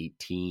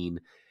 2018.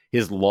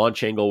 His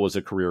launch angle was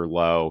a career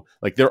low.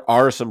 Like, there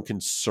are some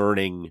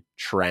concerning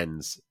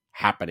trends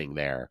happening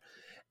there.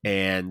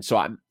 And so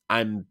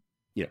I'm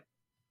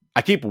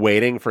I keep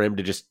waiting for him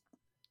to just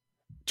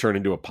turn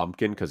into a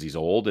pumpkin because he's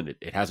old, and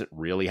it hasn't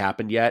really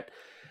happened yet.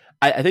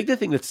 I think the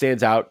thing that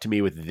stands out to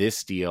me with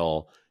this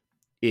deal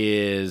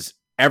is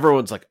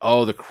everyone's like,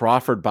 oh, the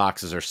Crawford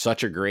boxes are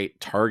such a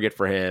great target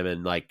for him.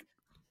 And like,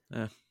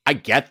 I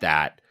get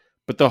that,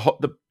 but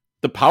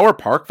the power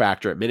park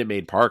factor at Minute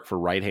Maid Park for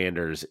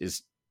right-handers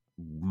is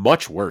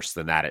much worse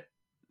than that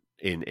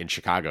in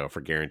Chicago for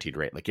Guaranteed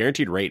Rate. Like,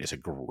 Guaranteed Rate is a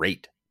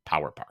great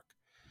power park.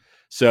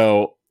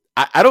 So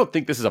I don't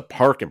think this is a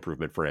park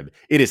improvement for him.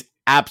 It is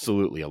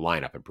absolutely a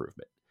lineup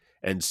improvement.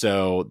 And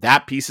so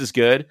that piece is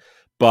good,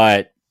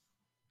 but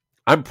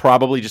I'm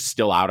probably just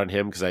still out on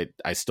him because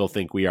I still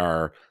think we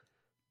are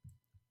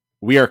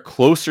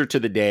closer to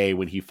the day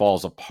when he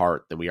falls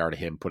apart than we are to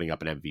him putting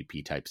up an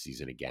MVP type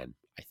season again,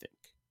 I think.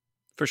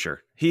 For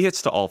sure. He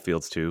hits to all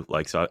fields too.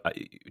 Like, so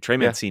Trey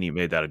Mancini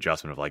made that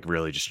adjustment of like,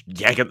 really just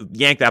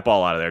yank that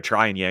ball out of there,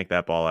 try and yank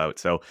that ball out.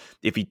 So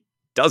if he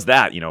does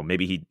that,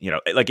 maybe he,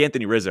 like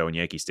Anthony Rizzo in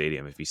Yankee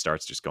Stadium, if he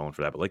starts just going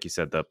for that. But like you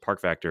said, the park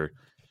factor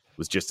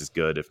was just as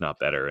good, if not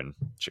better, in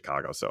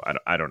Chicago. So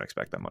I don't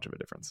expect that much of a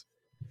difference.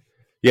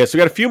 Yeah. So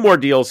we got a few more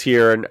deals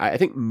here, and I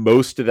think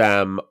most of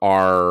them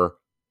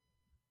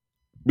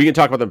we can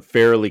talk about them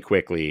fairly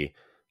quickly.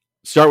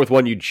 Start with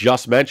one you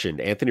just mentioned,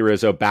 Anthony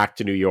Rizzo back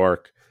to New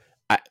York.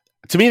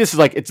 To me, this is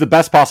like, it's the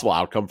best possible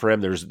outcome for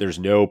him. There's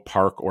no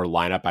park or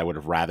lineup I would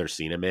have rather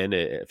seen him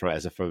in from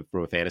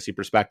a fantasy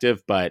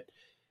perspective, but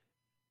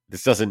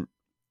it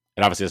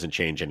obviously doesn't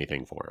change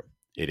anything for him.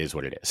 It is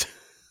what it is.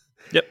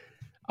 Yep.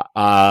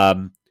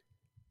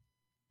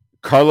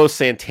 Carlos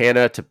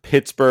Santana to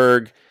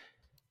Pittsburgh.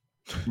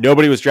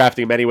 Nobody was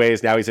drafting him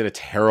anyways. Now he's in a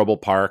terrible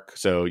park,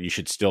 so you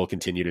should still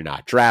continue to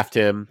not draft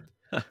him.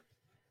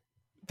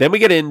 Then we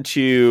get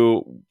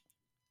into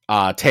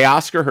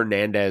Teoscar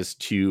Hernandez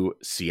to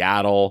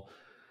Seattle.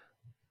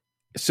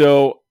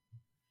 So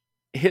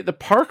the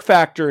park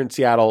factor in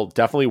Seattle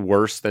definitely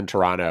worse than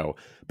Toronto,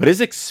 but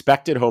his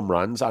expected home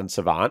runs on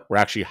Savant were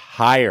actually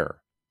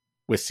higher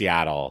with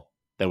Seattle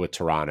than with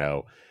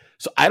Toronto.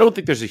 So I don't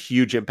think there's a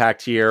huge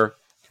impact here.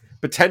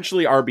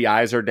 Potentially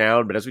RBIs are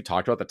down, but as we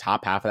talked about, the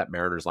top half of that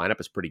Mariners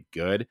lineup is pretty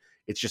good.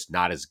 It's just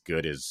not as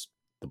good as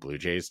the Blue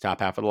Jays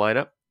top half of the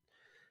lineup.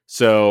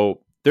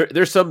 So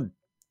there's some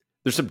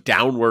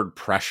downward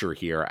pressure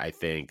here, I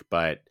think,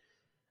 but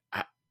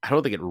I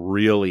don't think it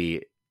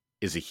really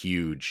is a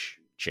huge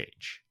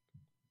change.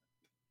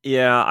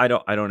 Yeah, I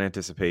don't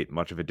anticipate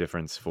much of a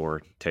difference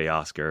for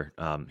Teoscar.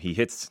 He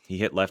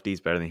hit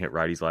lefties better than he hit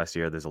righties last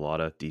year. There's a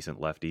lot of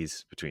decent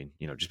lefties between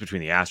the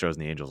Astros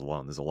and the Angels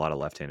alone. There's a lot of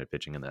left-handed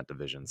pitching in that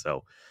division.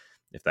 So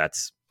if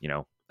that's,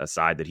 a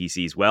side that he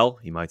sees well,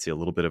 he might see a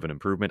little bit of an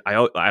improvement. I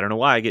don't know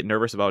why I get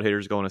nervous about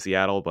hitters going to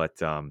Seattle, but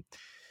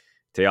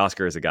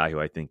Teoscar is a guy who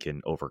I think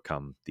can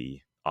overcome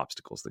the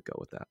obstacles that go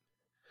with that.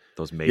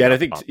 Those major and I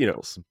think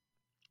obstacles.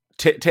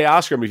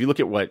 Teoscar, I mean, if you look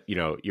at what,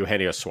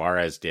 Eugenio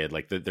Suarez did,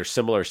 like they're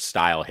similar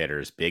style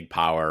hitters, big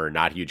power,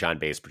 not huge on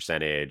base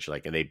percentage.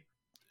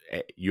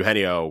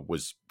 Eugenio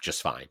was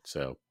just fine.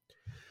 So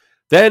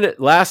then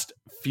last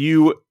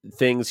few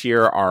things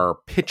here are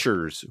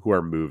pitchers who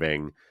are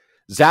moving.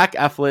 Zach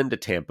Eflin to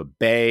Tampa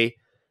Bay.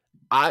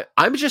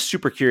 I'm just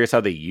super curious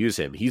how they use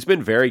him. He's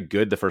been very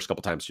good the first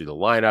couple times through the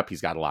lineup.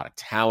 He's got a lot of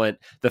talent.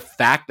 The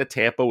fact that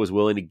Tampa was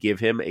willing to give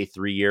him a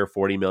 3-year,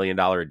 $40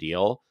 million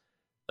deal,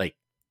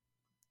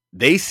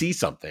 they see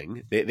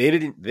something. They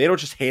don't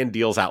just hand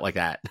deals out like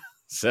that.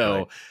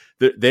 So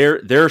right.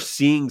 they're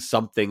seeing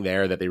something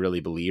there that they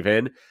really believe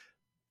in.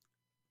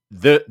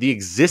 The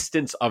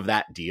existence of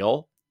that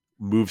deal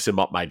moves him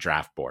up my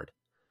draft board,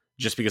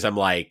 just because I'm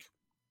like,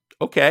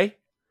 okay,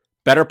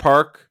 better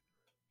park,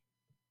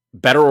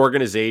 better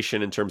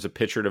organization in terms of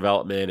pitcher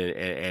development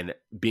and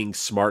being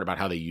smart about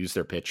how they use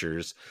their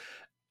pitchers.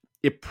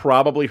 It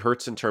probably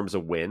hurts in terms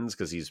of wins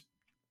because he's,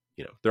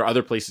 there are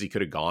other places he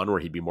could have gone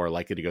where he'd be more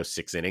likely to go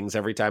 6 innings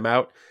every time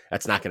out.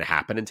 That's not going to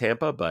happen in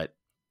Tampa, but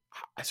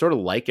I sort of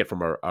like it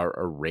from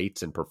a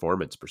rates and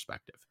performance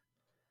perspective.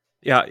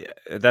 Yeah,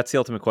 that's the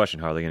ultimate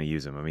question. How are they going to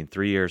use him? I mean,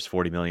 3 years,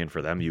 $40 million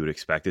for them. You would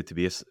expect it to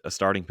be a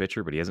starting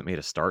pitcher, but he hasn't made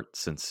a start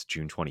since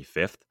June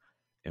 25th.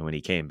 And when he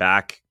came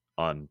back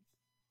on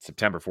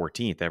September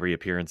 14th, every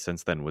appearance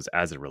since then was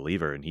as a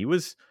reliever, and he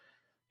was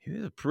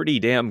a pretty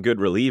damn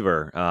good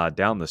reliever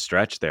down the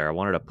stretch there. I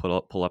wanted to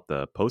pull up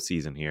the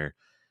postseason here.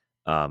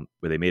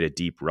 Where they made a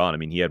deep run. I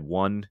mean, he had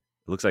one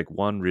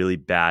really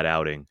bad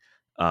outing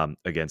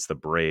against the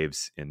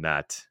Braves in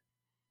that.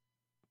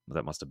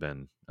 That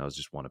was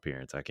just one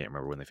appearance. I can't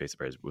remember when they faced the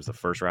Braves. It was the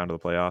first round of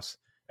the playoffs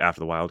after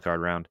the wild card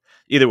round.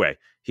 Either way,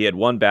 he had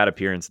one bad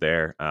appearance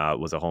there,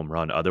 was a home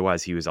run.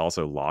 Otherwise, he was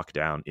also locked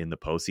down in the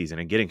postseason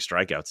and getting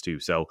strikeouts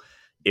too. So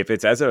if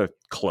it's as a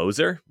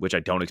closer, which I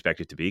don't expect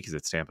it to be because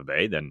it's Tampa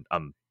Bay, then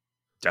I'm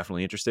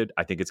definitely interested.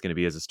 I think it's going to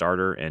be as a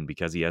starter, and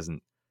because he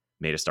hasn't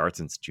made a start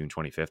since June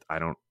 25th. I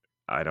don't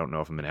know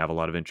if I'm going to have a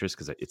lot of interest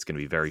because it's going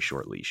to be very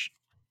short leash.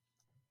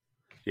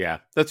 Yeah,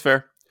 that's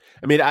fair.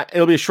 I mean,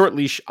 it'll be a short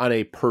leash on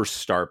a per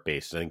start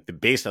basis. I think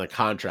based on the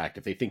contract,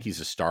 if they think he's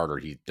a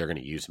starter, they're going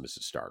to use him as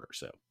a starter.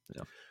 So,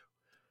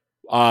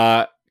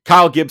 yeah.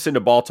 Kyle Gibson to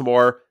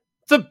Baltimore.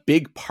 It's a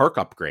big park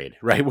upgrade,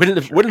 right?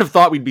 Wouldn't have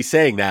thought we'd be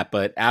saying that,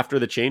 but after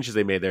the changes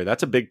they made there,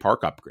 that's a big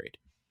park upgrade.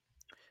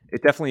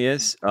 It definitely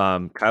is.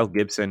 Kyle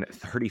Gibson,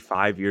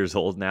 35 years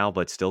old now,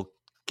 but still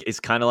is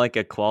kind of like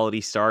a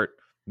quality start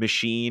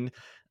machine.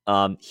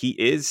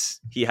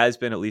 He has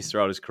been, at least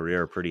throughout his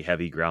career, a pretty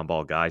heavy ground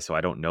ball guy. So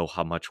I don't know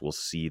how much we'll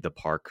see the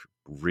park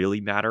really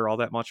matter all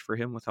that much for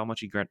him with how much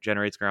he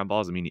generates ground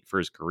balls. I mean, for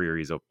his career,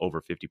 he's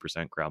over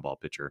 50% ground ball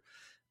pitcher.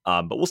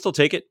 But we'll still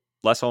take it.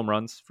 Less home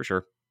runs for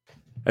sure.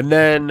 And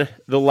then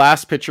the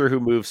last pitcher who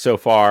moved so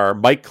far,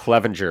 Mike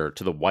Clevinger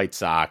to the White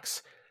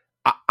Sox.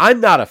 I'm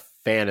not a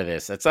fan of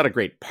this. That's not a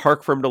great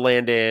park for him to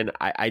land in.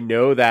 I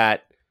know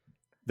that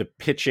the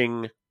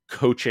pitching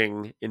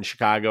coaching in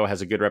Chicago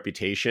has a good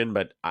reputation,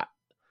 but I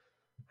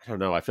don't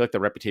know. I feel like the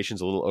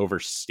reputation's a little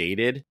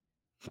overstated.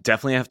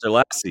 Definitely after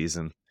last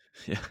season.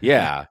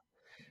 Yeah.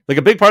 Like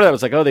a big part of that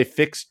was like, oh, they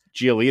fixed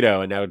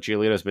Giolito and now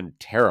Giolito's been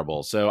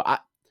terrible. So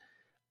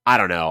I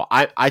don't know.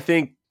 I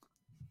think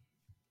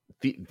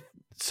I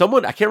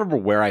can't remember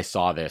where I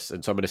saw this,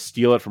 and so I'm going to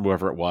steal it from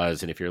whoever it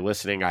was. And if you're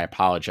listening, I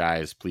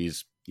apologize.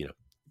 Please,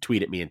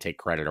 tweet at me and take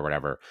credit or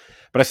whatever.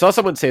 But I saw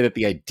someone say that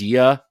the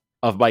idea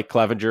of Mike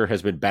Clevinger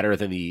has been better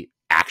than the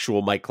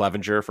actual Mike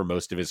Clevinger for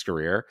most of his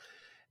career.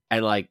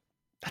 And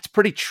that's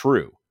pretty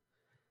true.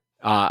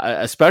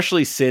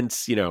 Especially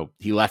since,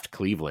 he left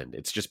Cleveland.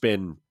 It's just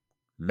been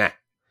meh.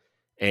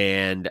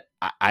 And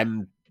I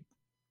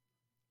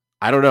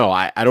don't know.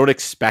 I don't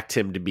expect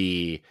him to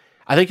be,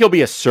 I think he'll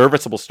be a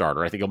serviceable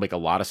starter. I think he'll make a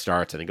lot of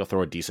starts. I think he'll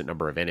throw a decent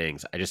number of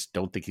innings. I just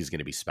don't think he's going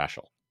to be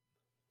special.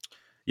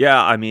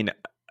 Yeah, I mean,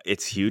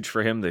 it's huge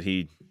for him that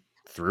he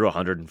threw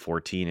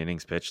 114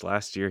 innings pitched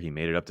last year. He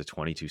made it up to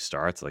 22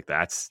 starts. Like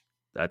that.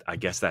 I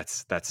guess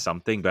that's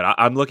something. But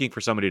I'm looking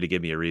for somebody to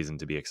give me a reason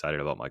to be excited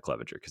about Mike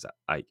Clevenger because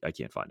I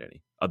can't find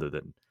any other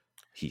than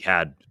he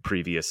had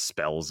previous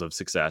spells of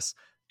success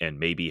and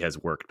maybe has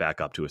worked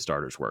back up to a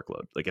starter's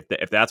workload. Like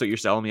if that's what you're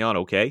selling me on,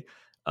 okay.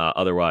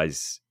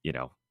 Otherwise,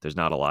 there's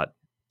not a lot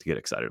to get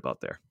excited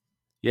about there.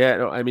 Yeah,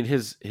 no, I mean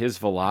his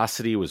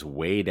velocity was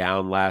way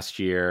down last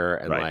year,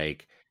 and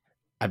Right.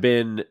 I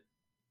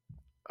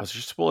was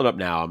just pulling up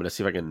now. I'm going to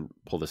see if I can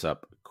pull this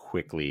up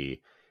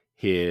quickly.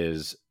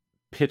 His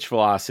pitch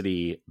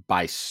velocity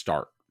by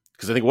start,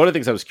 because I think one of the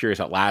things I was curious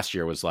about last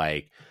year was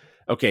like,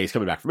 okay, he's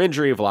coming back from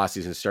injury,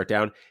 velocity's going to start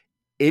down.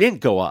 It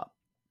didn't go up.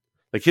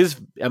 Like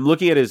I'm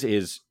looking at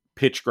his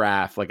pitch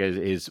graph, like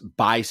his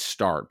by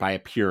start, by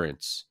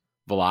appearance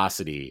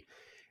velocity,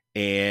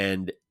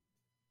 and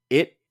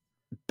it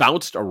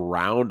bounced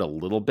around a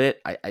little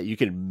bit. You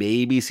can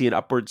maybe see an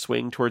upward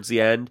swing towards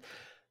the end,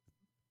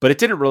 but it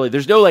didn't really.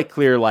 There's no like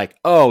clear like,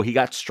 oh, he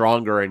got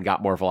stronger and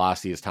got more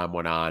velocity as time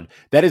went on.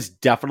 That is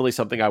definitely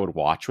something I would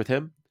watch with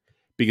him,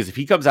 because if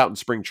he comes out in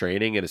spring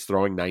training and is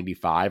throwing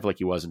 95 like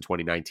he was in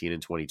 2019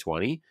 and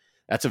 2020,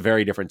 that's a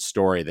very different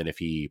story than if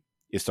he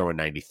is throwing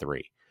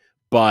 93.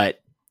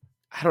 But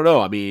I don't know.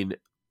 I mean,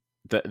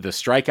 the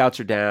strikeouts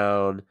are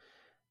down.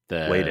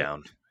 Way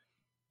down.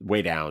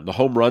 Way down. The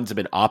home runs have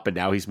been up, and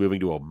now he's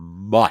moving to a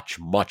much,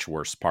 much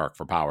worse park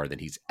for power than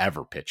he's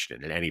ever pitched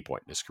in at any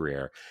point in his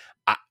career.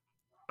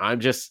 I'm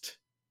just,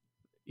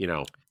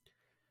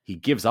 he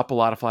gives up a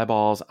lot of fly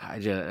balls.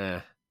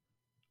 I'm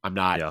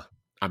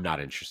not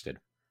interested.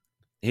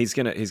 He's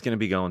gonna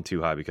be going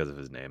too high because of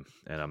his name,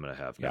 and I'm gonna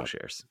have no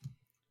shares.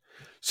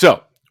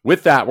 So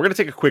with that, we're going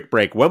to take a quick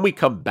break. When we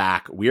come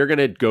back, we are going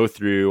to go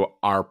through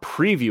our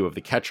preview of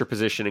the catcher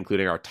position,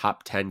 including our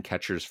top 10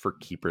 catchers for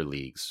keeper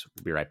leagues.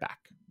 We'll be right back.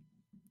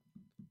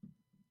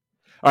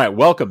 All right,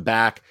 welcome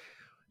back.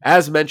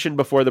 As mentioned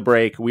before the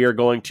break, we are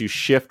going to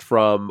shift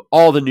from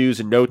all the news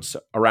and notes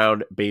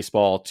around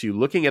baseball to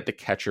looking at the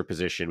catcher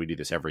position. We do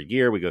this every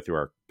year. We go through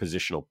our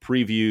positional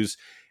previews,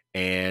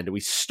 and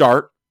we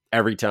start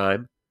every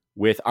time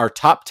with our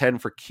top 10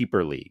 for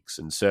keeper leagues.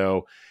 And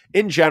so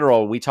in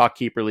general, when we talk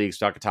keeper leagues,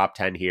 talk a top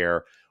 10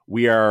 here,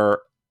 we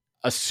are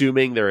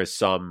assuming there is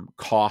some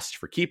cost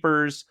for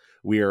keepers.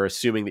 We are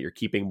assuming that you're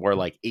keeping more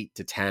like 8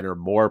 to 10 or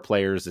more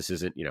players. This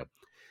isn't,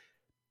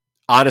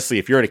 honestly,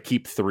 if you're in a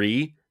keep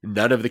 3,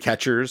 none of the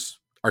catchers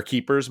are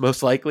keepers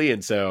most likely.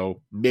 And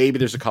so maybe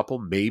there's a couple,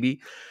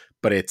 maybe,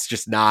 but that's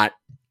just not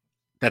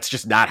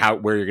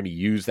where you're going to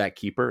use that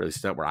keeper. This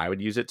is not where I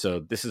would use it.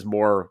 So this is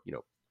more,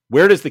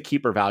 where does the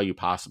keeper value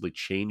possibly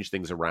change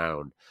things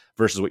around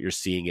versus what you're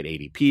seeing at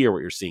ADP or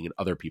what you're seeing in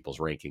other people's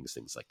rankings,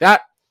 things like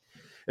that.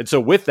 And so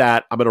with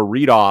that, I'm going to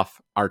read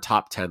off our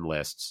top 10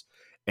 lists,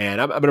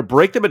 and I'm going to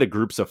break them into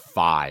groups of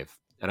 5.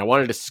 And I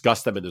want to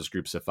discuss them in those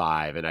groups of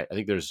 5. And I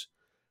think there's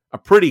a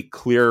pretty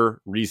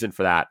clear reason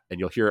for that. And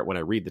you'll hear it when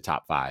I read the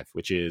top 5,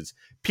 which is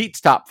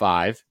Pete's top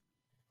 5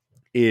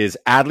 is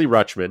Adley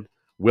Rutschman,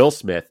 Will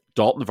Smith,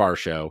 Dalton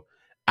Varsho,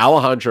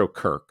 Alejandro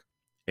Kirk,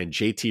 and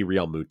JT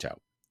Realmuto.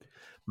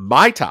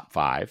 My top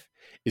 5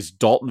 is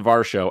Dalton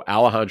Varsho,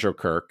 Alejandro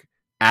Kirk,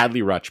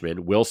 Adley Rutschman,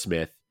 Will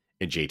Smith,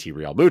 and JT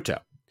Realmuto.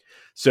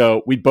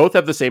 So we both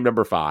have the same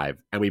number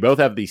 5, and we both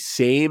have the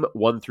same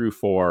 1 through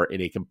 4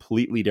 in a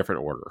completely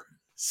different order.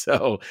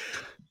 So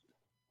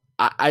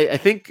I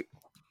think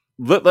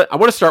I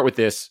want to start with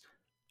this.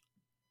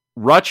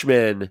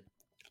 Rutschman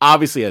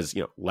obviously has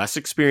less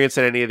experience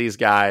than any of these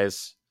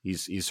guys.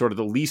 He's sort of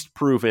the least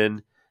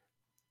proven.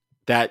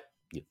 That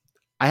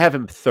I have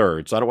him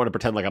 3rd, so I don't want to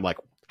pretend like I'm like,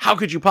 how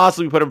could you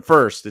possibly put him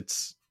 1st?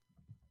 It's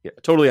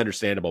totally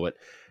understandable, but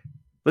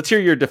let's hear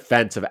your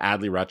defense of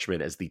Adley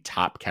Rutschman as the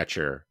top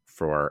catcher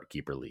for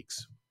keeper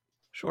leagues.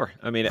 Sure.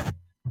 I mean,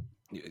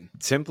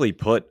 simply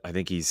put, I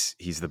think he's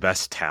the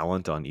best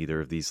talent on either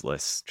of these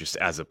lists just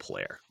as a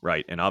player,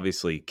 right? And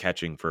obviously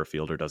catching for a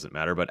fielder doesn't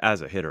matter, but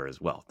as a hitter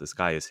as well. This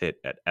guy has hit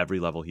at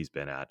every level he's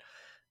been at.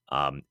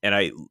 And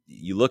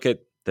you look at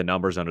the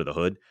numbers under the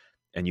hood,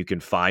 and you can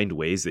find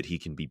ways that he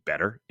can be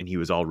better, and he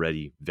was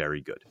already very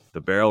good.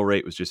 The barrel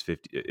rate was just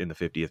in the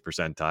 50th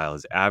percentile.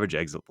 His average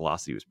exit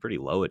velocity was pretty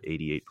low at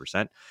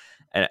 88%,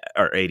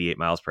 or 88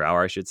 miles per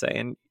hour, I should say.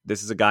 And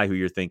this is a guy who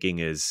you're thinking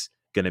is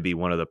going to be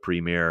one of the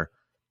premier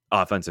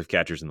offensive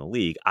catchers in the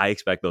league. I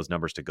expect those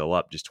numbers to go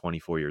up, just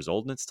 24 years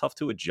old, and it's tough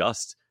to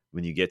adjust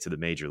when you get to the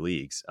major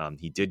leagues.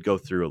 He did go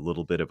through a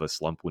little bit of a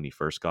slump when he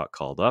first got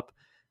called up,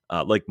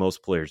 like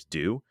most players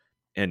do.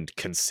 And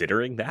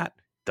considering that,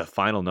 the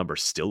final number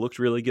still looked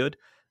really good.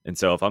 And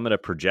so if I'm going to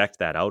project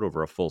that out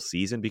over a full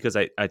season, because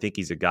I think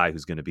he's a guy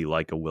who's going to be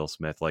like a Will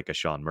Smith, like a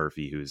Sean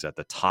Murphy, who's at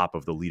the top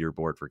of the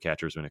leaderboard for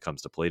catchers when it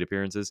comes to plate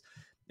appearances.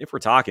 If we're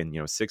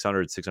talking,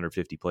 600,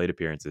 650 plate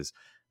appearances,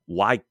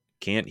 why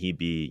can't he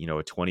be,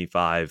 a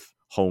 25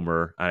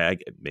 homer?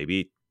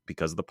 Maybe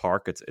because of the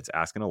park, it's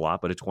asking a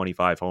lot, but a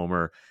 25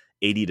 homer,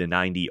 80 to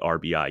 90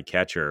 RBI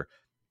catcher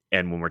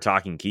And when we're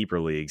talking keeper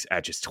leagues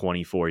at just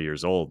 24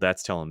 years old,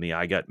 that's telling me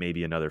I got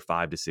maybe another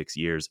 5 to 6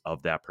 years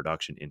of that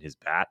production in his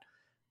bat.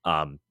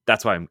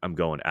 That's why I'm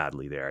going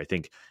Adley there. I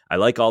think I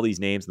like all these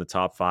names in the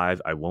top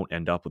 5. I won't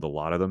end up with a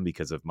lot of them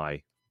because of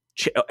my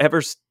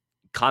ever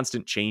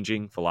constant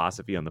changing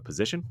philosophy on the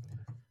position.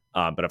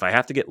 But if I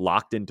have to get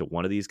locked into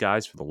one of these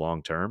guys for the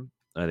long term,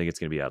 I think it's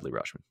going to be Adley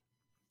Rutschman.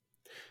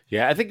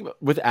 Yeah, I think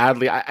with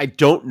Adley, I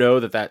don't know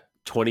that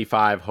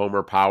 25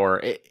 homer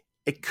power,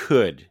 it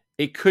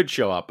could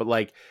show up, but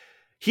like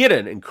he had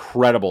an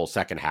incredible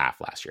second half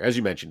last year. As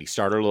you mentioned, he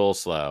started a little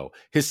slow.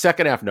 His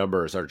second half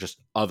numbers are just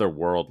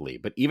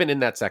otherworldly, but even in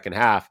that second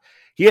half,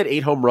 he had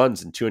 8 home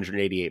runs and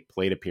 288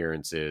 plate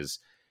appearances.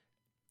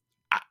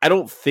 I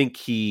don't think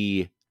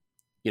he,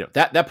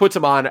 that puts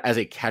him on as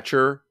a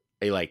catcher,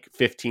 a like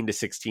 15 to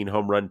 16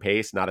 home run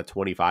pace, not a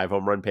 25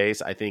 home run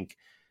pace. I think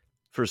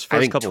for his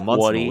first couple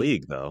months in the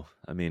league, though,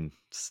 I mean,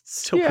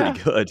 still pretty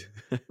good.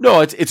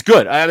 No, it's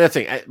good. I'm not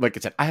saying, like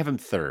I said, I have him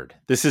third.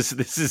 This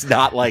is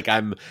not like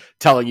I'm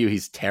telling you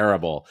he's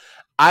terrible.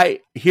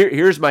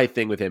 Here's my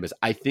thing with him is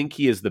I think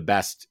he is the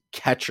best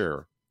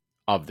catcher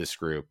of this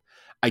group.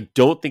 I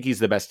don't think he's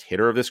the best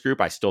hitter of this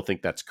group. I still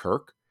think that's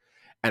Kirk.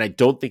 And I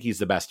don't think he's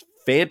the best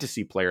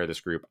fantasy player of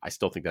this group. I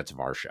still think that's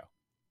Varsho.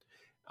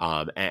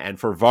 And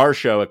for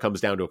Varsho, it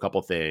comes down to a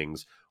couple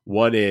things.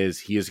 One is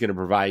he is going to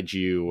provide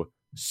you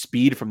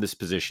speed from this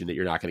position that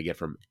you're not going to get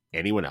from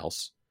anyone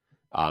else,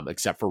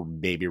 except for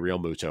maybe Real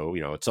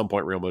Muto. At some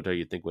point, Real Muto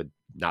you'd think would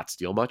not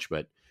steal much,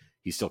 but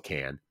he still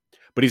can.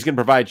 But he's going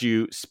to provide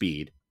you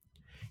speed.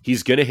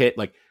 He's going to hit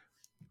like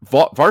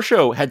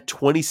Varsho had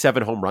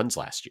 27 home runs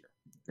last year.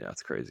 Yeah,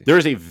 that's crazy. There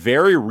is a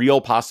very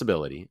real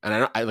possibility,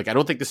 and I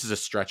don't think this is a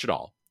stretch at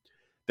all,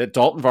 that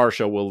Dalton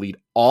Varsho will lead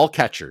all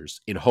catchers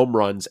in home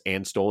runs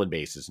and stolen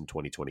bases in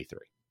 2023.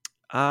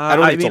 I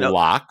don't think it's a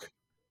lock,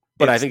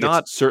 but I think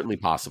it's certainly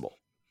possible.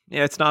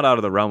 Yeah, it's not out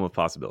of the realm of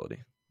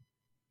possibility.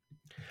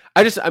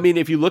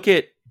 If you look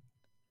at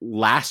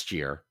last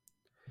year,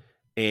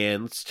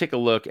 and let's take a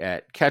look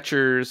at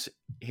catchers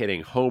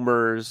hitting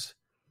homers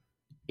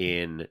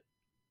in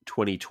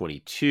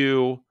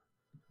 2022.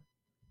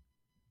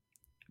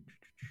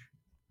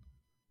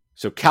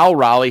 So Cal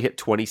Raleigh hit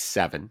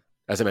 27.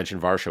 As I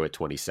mentioned, Varsho hit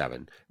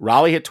 27.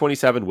 Raleigh hit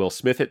 27. Will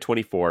Smith hit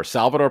 24.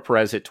 Salvador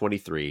Perez hit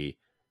 23.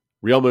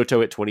 Real Muto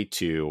hit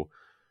 22.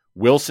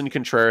 Wilson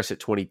Contreras at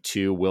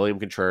 22. William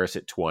Contreras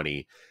at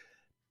 20.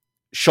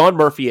 Sean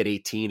Murphy at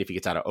 18 if he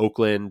gets out of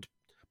Oakland.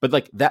 But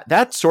like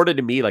that's sort of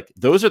to me, like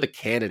those are the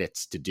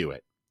candidates to do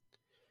it.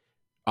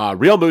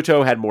 Real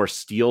Muto had more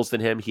steals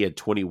than him. He had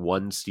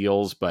 21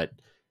 steals, but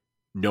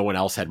no one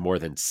else had more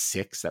than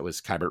 6. That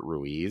was Keibert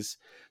Ruiz.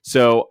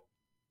 So,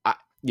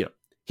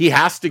 he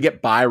has to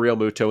get by Real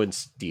Muto in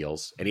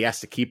steals, and he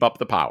has to keep up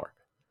the power.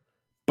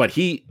 But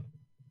he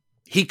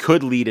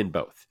could lead in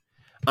both.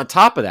 On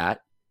top of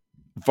that,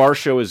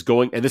 Varsho is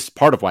going, and this is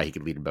part of why he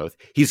could lead in both,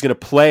 he's going to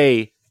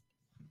play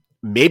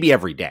maybe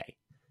every day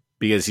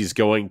because he's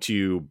going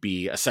to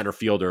be a center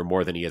fielder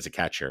more than he is a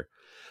catcher.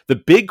 The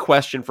big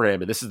question for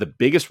him, and this is the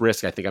biggest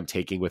risk I think I'm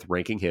taking with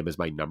ranking him as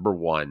my number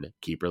 1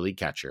 keeper league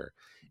catcher,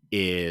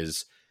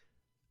 is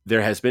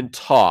there has been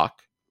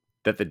talk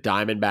that the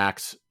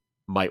Diamondbacks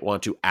might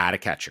want to add a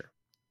catcher.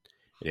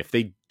 And if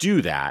they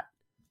do that,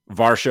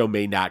 Varsho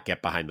may not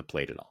get behind the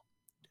plate at all.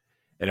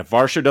 And if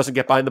Varsho doesn't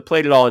get behind the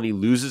plate at all and he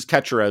loses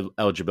catcher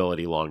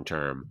eligibility long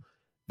term,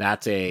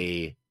 that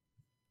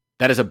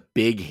is a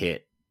big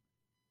hit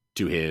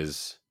to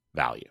his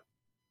value.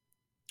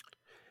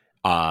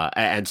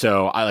 And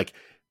so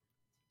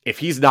if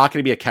he's not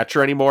going to be a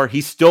catcher anymore,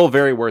 he's still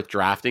very worth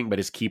drafting, but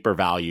his keeper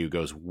value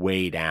goes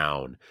way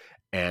down.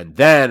 And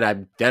then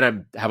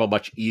I have a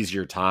much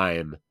easier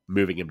time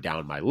moving him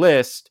down my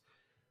list.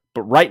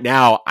 But right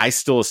now, I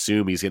still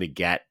assume he's going to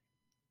get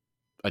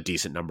a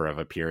decent number of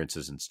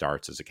appearances and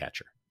starts as a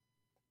catcher.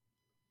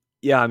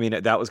 Yeah, I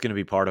mean, that was going to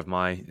be part of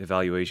my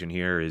evaluation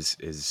here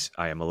is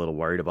I am a little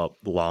worried about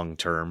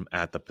long-term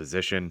at the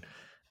position.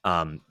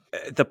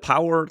 The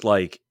power,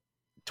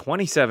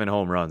 27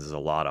 home runs is a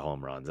lot of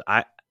home runs.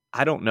 I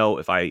don't know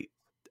if I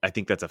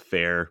think that's a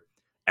fair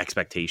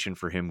expectation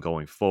for him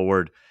going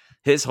forward.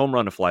 His home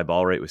run to fly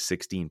ball rate was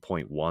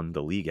 16.1.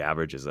 The league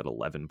average is at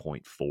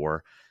 11.4.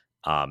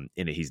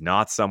 And he's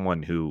not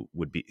someone who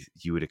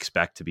you would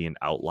expect to be an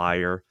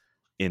outlier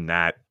in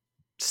that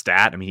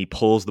stat. I mean, he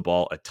pulls the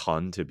ball a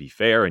ton, to be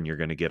fair, and you're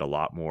going to get a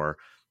lot more,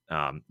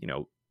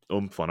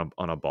 oomph on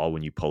a ball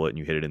when you pull it and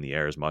you hit it in the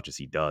air as much as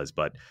he does.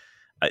 But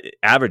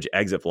average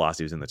exit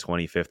velocity was in the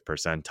 25th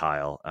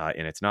percentile,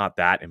 and it's not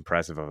that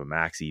impressive of a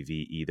max EV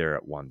either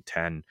at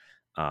 110.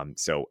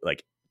 So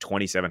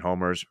 27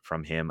 homers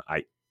from him,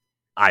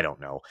 I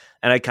don't know.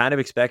 And I kind of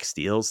expect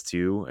steals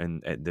too.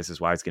 And this is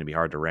why it's going to be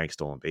hard to rank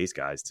stolen base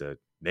guys to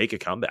make a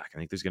comeback. I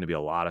think there's going to be a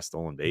lot of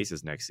stolen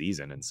bases next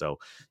season. And so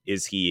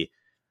is he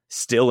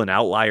still an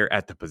outlier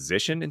at the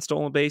position in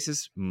stolen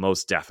bases?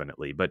 Most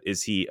definitely. But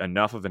is he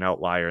enough of an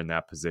outlier in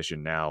that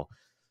position now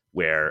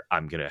where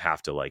I'm going to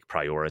have to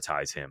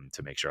prioritize him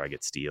to make sure I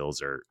get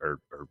steals or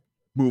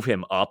move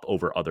him up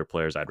over other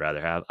players I'd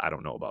rather have. I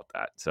don't know about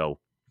that. So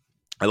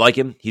I like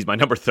him. He's my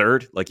number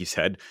 3rd, like you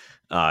said,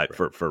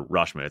 for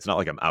Rutschman. It's not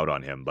like I'm out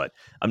on him, but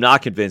I'm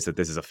not convinced that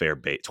this is a fair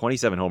bait.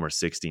 27 homers,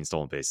 16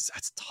 stolen bases.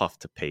 That's tough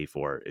to pay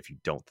for if you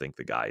don't think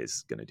the guy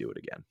is going to do it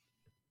again.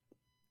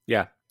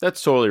 Yeah,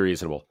 that's totally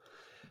reasonable.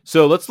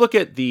 So let's look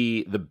at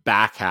the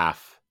back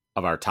half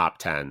of our top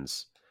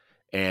 10s,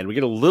 and we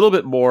get a little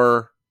bit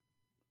more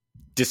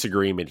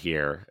disagreement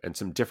here and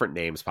some different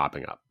names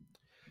popping up.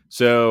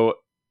 So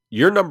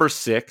your number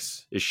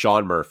 6 is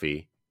Sean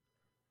Murphy.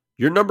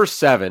 Your number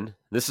 7,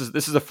 this is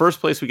the first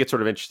place we get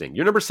sort of interesting.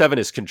 Your number 7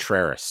 is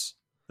Contreras.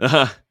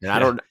 And I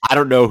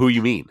don't know who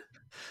you mean.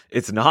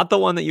 It's not the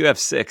one that you have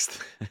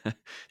 6th.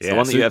 It's the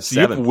one that you have 7th.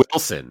 You have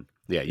Wilson.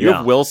 Yeah, you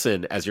have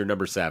Wilson as your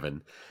number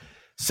 7.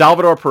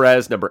 Salvador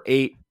Perez, number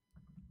 8.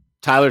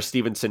 Tyler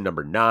Stevenson,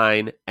 number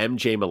 9.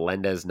 MJ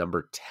Melendez,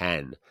 number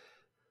 10.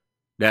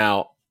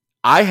 Now,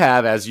 I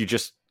have, as you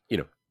just,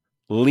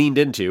 leaned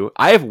into,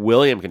 I have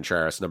William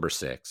Contreras, number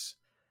 6.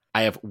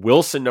 I have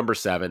Wilson, number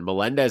 7,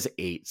 Melendez,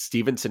 8,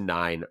 Stevenson,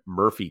 9,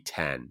 Murphy,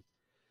 10.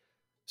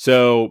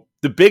 So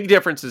the big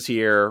differences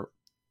here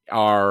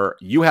are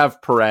you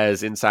have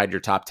Perez inside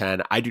your top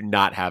 10. I do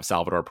not have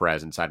Salvador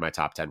Perez inside my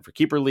top 10 for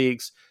keeper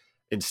leagues.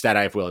 Instead,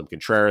 I have William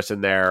Contreras in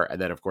there. And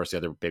then, of course, the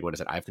other big one is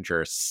that I have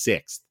Contreras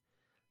 6th.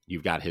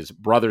 You've got his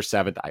brother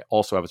 7th. I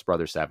also have his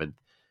brother 7th.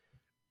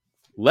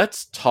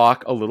 Let's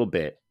talk a little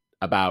bit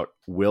about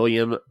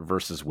William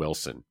versus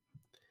Wilson,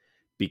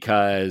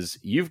 because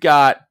you've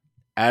got,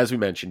 as we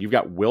mentioned, you've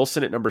got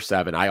Wilson at number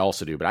 7. I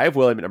also do, but I have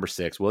William at number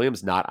 6.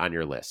 William's not on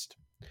your list.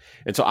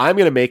 And so I'm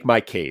going to make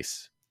my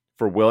case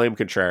for William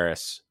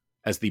Contreras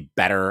as the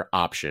better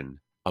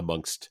option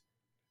amongst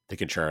the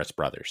Contreras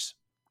brothers.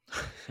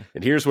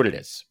 And here's what it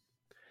is.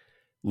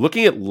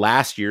 Looking at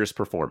last year's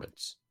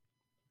performance,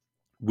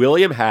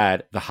 William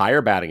had the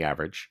higher batting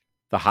average,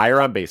 the higher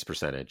on base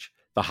percentage,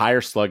 the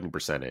higher slugging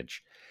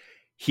percentage.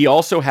 He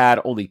also had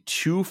only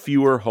 2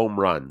 fewer home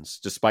runs,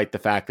 despite the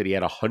fact that he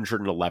had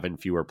 111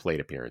 fewer plate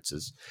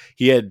appearances.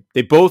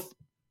 They both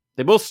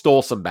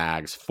stole some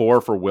bags, 4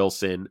 for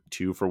Wilson,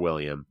 2 for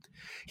William.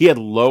 He had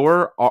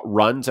lower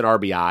runs and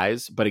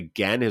RBIs, but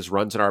again, his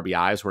runs and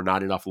RBIs were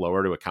not enough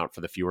lower to account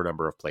for the fewer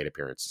number of plate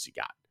appearances he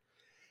got.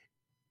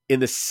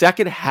 In the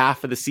second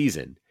half of the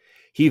season,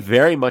 he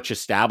very much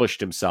established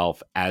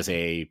himself as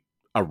a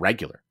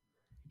regular.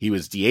 He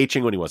was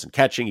DHing when he wasn't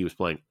catching. He was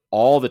playing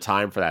all the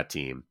time for that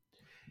team.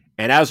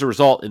 And as a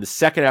result, in the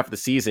second half of the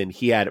season,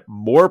 he had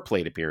more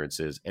plate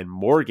appearances and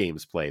more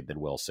games played than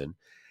Wilson.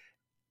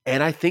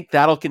 And I think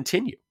that'll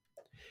continue.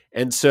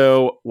 And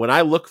so when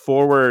I look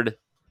forward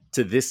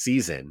to this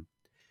season,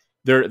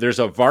 there's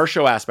a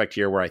Varsho aspect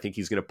here where I think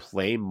he's going to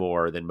play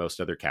more than most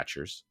other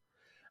catchers.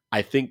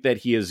 I think that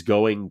he is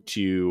going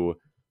to,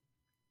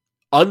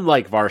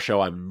 unlike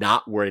Varsho, I'm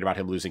not worried about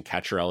him losing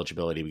catcher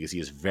eligibility because he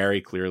is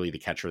very clearly the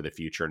catcher of the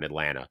future in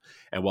Atlanta.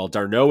 And while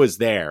d'Arnaud is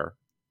there,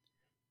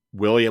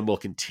 William will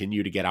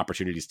continue to get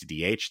opportunities to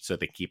DH so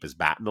they keep his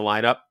bat in the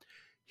lineup.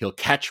 He'll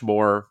catch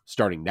more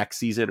starting next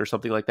season or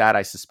something like that,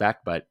 I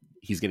suspect, but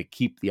he's going to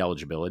keep the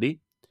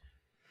eligibility.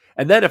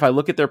 And then if I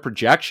look at their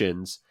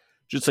projections,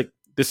 just like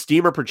the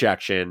Steamer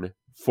projection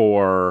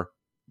for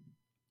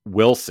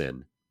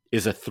Wilson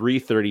is a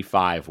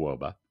 335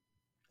 WOBA.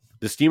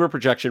 The Steamer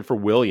projection for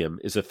William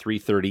is a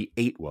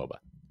 338 WOBA.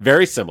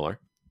 Very similar,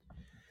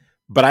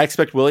 but I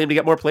expect William to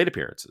get more plate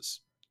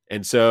appearances.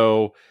 And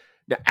so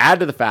now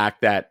add to the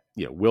fact that,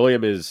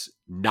 William is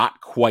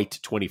not quite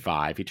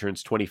 25. He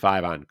turns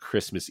 25 on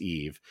Christmas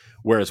Eve,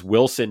 whereas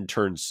Wilson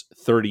turns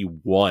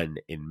 31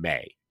 in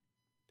May.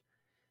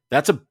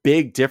 That's a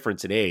big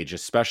difference in age,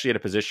 especially at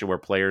a position where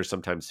players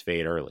sometimes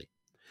fade early.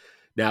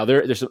 Now,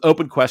 there's some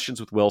open questions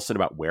with Wilson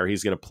about where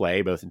he's going to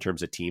play, both in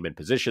terms of team and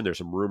position. There's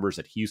some rumors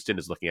that Houston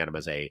is looking at him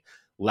as a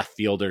left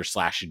fielder /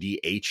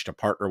 DH to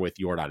partner with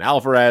Yordan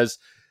Alvarez.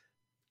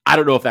 I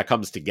don't know if that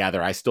comes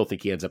together. I still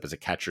think he ends up as a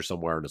catcher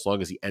somewhere. And as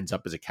long as he ends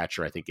up as a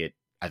catcher, I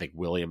think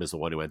William is the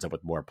one who ends up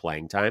with more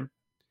playing time.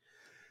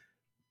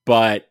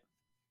 But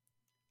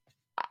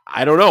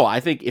I don't know. I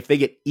think if they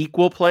get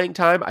equal playing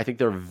time, I think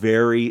they're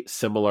very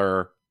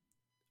similar.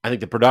 I think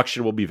the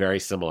production will be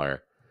very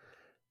similar.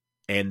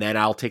 And then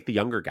I'll take the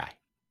younger guy.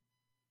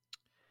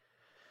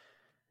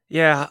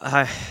 Yeah,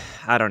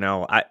 I don't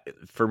know.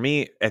 For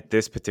me, at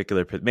this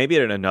particular, maybe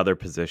at another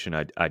position,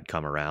 I'd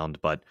come around,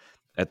 but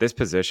at this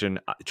position,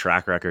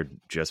 track record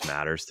just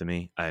matters to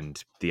me.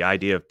 And the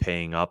idea of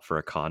paying up for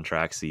a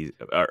contract season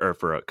or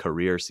for a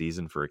career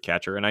season for a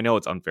catcher, and I know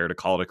it's unfair to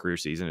call it a career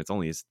season. It's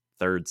only his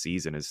 3rd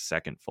season, his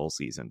 2nd full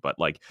season, but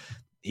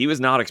he was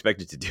not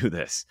expected to do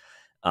this.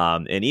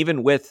 And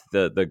even with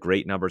the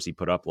great numbers he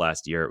put up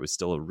last year, it was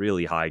still a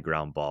really high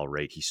ground ball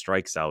rate. He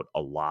strikes out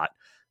a lot.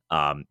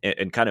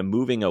 And kind of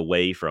moving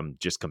away from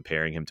just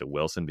comparing him to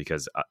Wilson,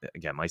 because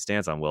again, my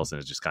stance on Wilson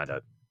is just kind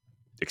of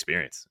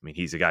experience. I mean,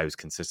 he's a guy who's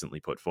consistently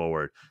put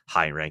forward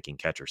high-ranking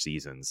catcher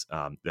seasons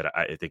that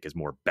I think is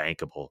more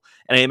bankable.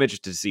 And I am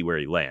interested to see where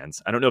he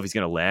lands. I don't know if he's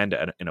going to land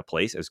in a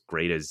place as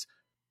great as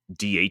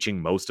DHing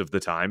most of the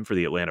time for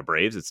the Atlanta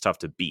Braves. It's tough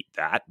to beat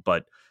that,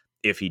 but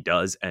if he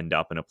does end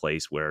up in a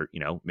place where,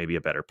 maybe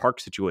a better park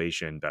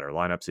situation, better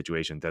lineup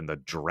situation than the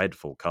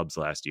dreadful Cubs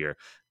last year,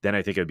 then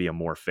I think it'd be a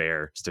more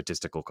fair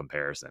statistical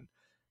comparison.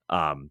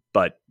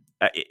 But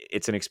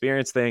it's an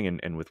experience thing.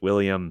 And with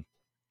William,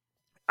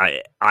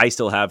 I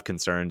still have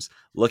concerns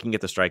looking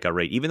at the strikeout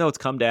rate, even though it's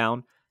come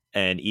down.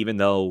 And even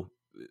though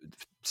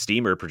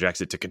Steamer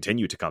projects it to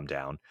continue to come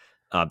down,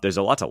 there's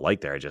a lot to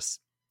like there.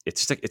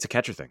 It's a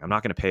catcher thing. I'm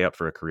not going to pay up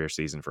for a career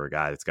season for a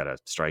guy that's got a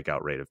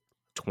strikeout rate of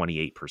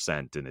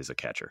 28% and is a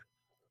catcher.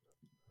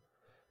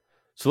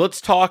 So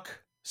let's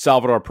talk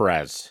Salvador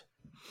Perez.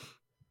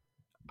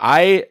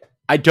 I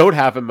don't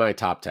have him in my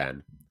top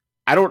 10.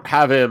 I don't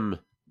have him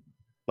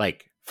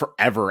like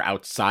forever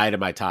outside of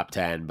my top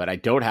 10, but I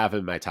don't have him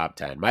in my top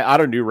 10. My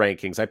Ottoneu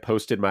rankings, I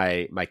posted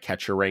my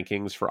catcher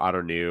rankings for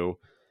Ottoneu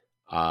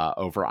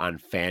over on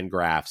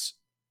Fangraphs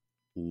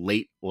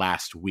late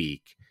last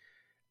week.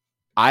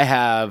 I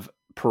have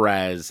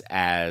Perez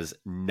as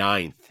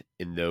 9th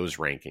in those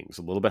rankings,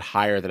 a little bit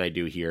higher than I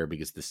do here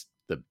because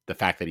the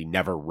fact that he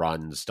never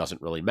runs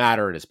doesn't really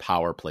matter and his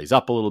power plays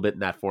up a little bit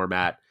in that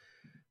format.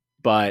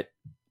 But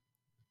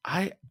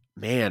I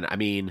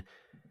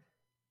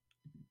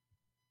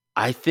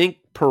think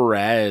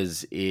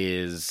Perez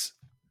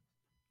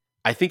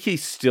I think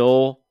he's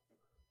still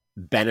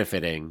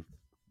benefiting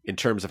in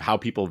terms of how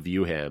people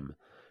view him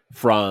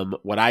from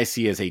what I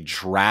see as a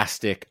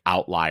drastic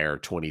outlier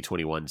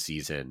 2021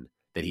 season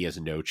that he has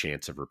no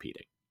chance of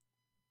repeating.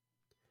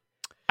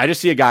 I just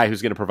see a guy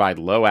who's going to provide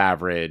low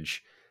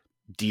average,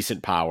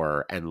 decent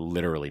power, and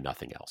literally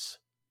nothing else.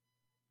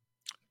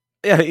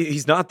 Yeah,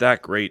 he's not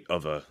that great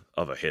of a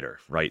hitter,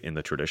 right? In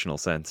the traditional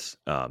sense,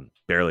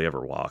 barely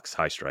ever walks,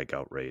 high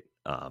strikeout rate.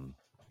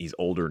 He's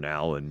older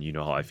now, and you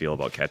know how I feel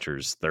about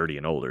catchers 30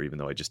 and older, even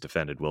though I just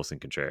defended Wilson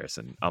Contreras,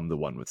 and I'm the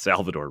one with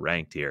Salvador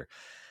ranked here.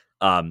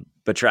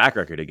 But track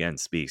record again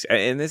speaks,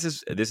 and this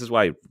is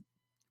why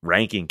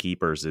ranking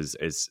keepers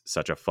is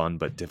such a fun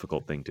but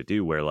difficult thing to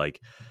do. Where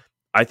like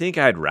I think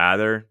I'd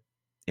rather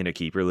in a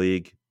keeper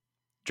league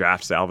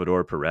draft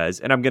Salvador Perez,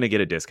 and I'm going to get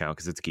a discount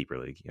because it's a keeper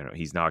league.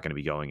 He's not going to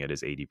be going at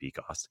his ADP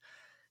cost,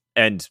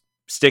 and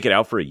stick it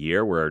out for a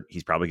year where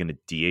he's probably going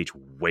to DH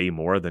way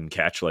more than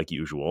catch like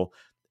usual,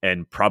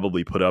 and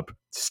probably put up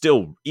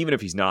still, even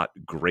if he's not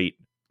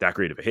that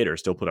great of a hitter,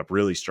 still put up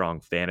really strong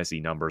fantasy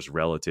numbers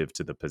relative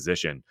to the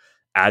position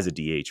as a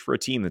DH for a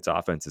team that's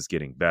offense is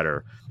getting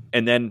better.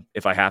 And then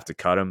if I have to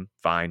cut him,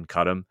 fine,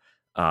 cut him.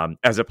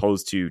 As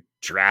opposed to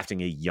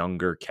drafting a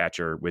younger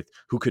catcher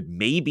who could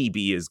maybe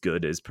be as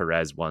good as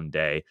Perez one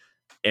day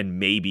and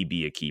maybe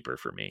be a keeper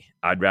for me.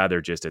 I'd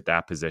rather just at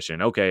that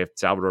position, okay, if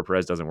Salvador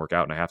Perez doesn't work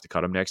out and I have to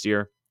cut him next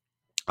year,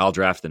 I'll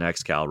draft the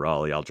next Cal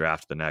Raleigh. I'll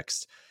draft the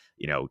next,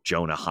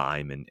 Jonah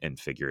Heim and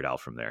figure it out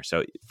from there.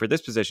 So for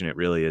this position, it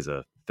really is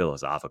a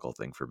philosophical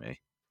thing for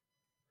me.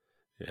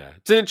 Yeah,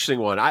 it's an interesting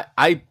one.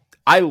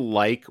 I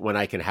like when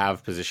I can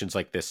have positions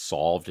like this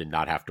solved and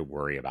not have to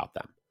worry about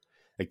them.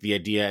 Like the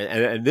idea,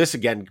 and this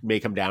again may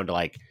come down to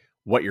like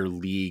what your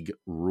league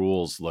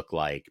rules look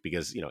like,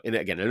 because in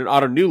an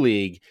Ottoneu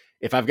league,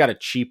 if I can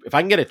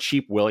get a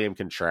cheap William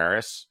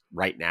Contreras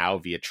right now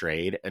via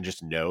trade and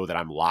just know that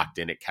I'm locked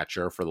in at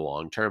catcher for the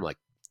long term, like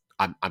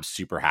I'm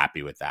super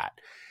happy with that.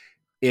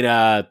 In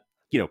a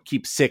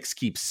keep 6,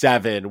 keep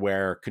 7,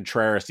 where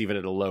Contreras even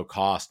at a low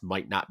cost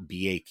might not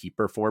be a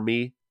keeper for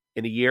me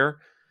in a year,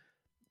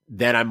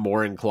 then I'm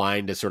more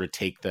inclined to sort of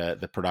take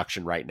the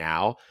production right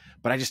now.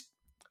 But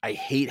I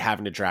hate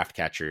having to draft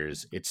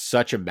catchers. It's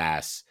such a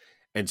mess.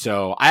 And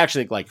so I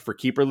actually think, like, for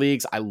keeper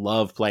leagues, I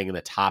love playing in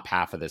the top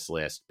half of this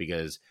list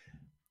because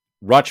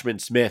Rutschman,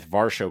 Smith,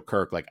 Varsho,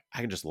 Kirk, like,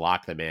 I can just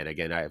lock them in.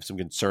 Again, I have some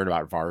concern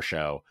about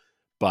Varsho,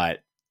 but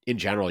in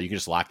general, you can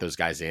just lock those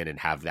guys in and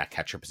have that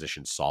catcher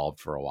position solved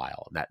for a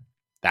while. And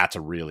that's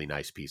a really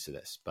nice piece of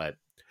this. But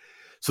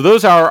so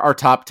those are our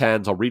top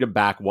 10s. I'll read them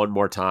back one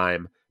more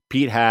time.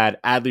 Pete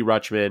had Adley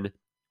Rutschman,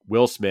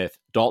 Will Smith,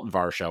 Dalton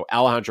Varsho,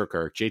 Alejandro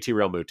Kirk, JT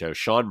Realmuto,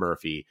 Sean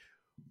Murphy,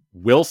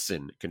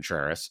 Wilson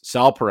Contreras,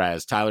 Sal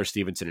Perez, Tyler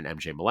Stevenson, and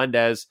MJ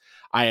Melendez.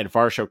 I had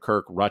Varsho,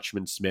 Kirk,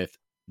 Rutschman, Smith,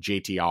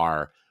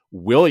 JTR,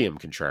 William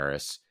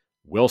Contreras,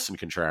 Wilson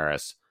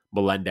Contreras,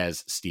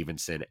 Melendez,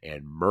 Stevenson,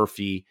 and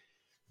Murphy.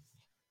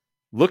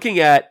 Looking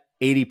at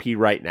ADP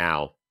right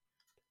now,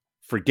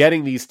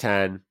 forgetting these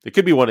 10, it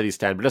could be one of these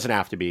 10, but it doesn't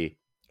have to be.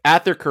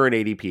 At their current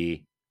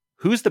ADP,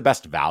 who's the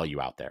best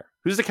value out there?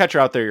 Who's the catcher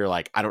out there you're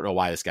like, I don't know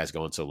why this guy's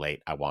going so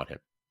late. I want him.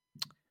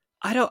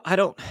 I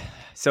don't.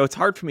 So it's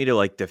hard for me to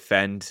like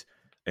defend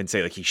and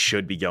say like he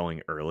should be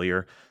going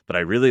earlier, but I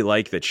really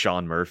like that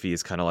Sean Murphy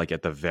is kind of like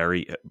at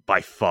by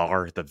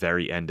far the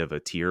very end of a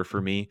tier for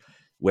me,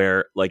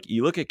 where like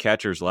you look at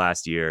catchers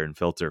last year and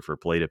filter for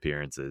plate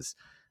appearances.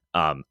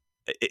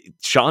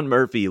 Sean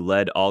Murphy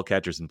led all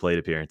catchers in plate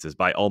appearances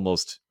by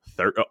almost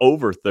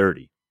over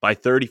 30. By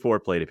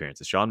 34 plate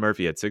appearances. Sean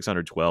Murphy had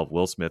 612.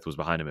 Will Smith was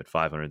behind him at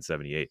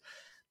 578.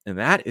 And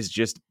that is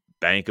just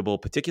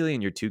bankable, particularly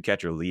in your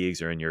 2-catcher leagues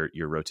or in your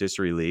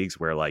rotisserie leagues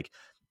where like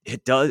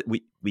it does.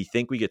 We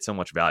think we get so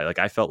much value. Like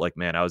I felt like,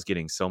 man, I was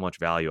getting so much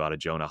value out of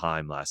Jonah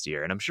Heim last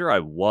year, and I'm sure I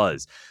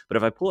was. But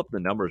if I pull up the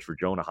numbers for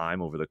Jonah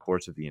Heim over the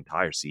course of the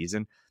entire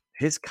season,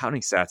 his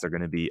counting stats are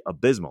going to be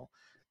abysmal.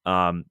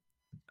 I'm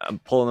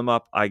pulling them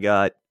up. I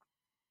got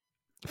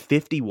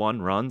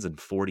 51 runs and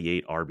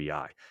 48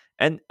 RBI,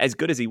 and as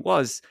good as he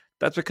was,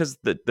 that's because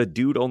the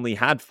dude only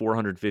had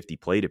 450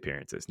 plate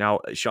appearances. Now,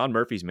 Sean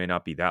Murphy's may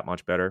not be that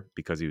much better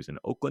because he was in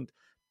Oakland,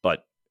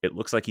 but it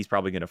looks like he's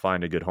probably going to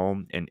find a good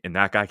home, and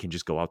that guy can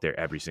just go out there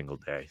every single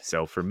day.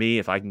 So for me,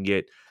 if I can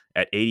get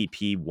at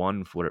ADP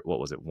what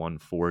was it,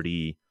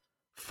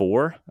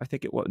 144? I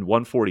think it was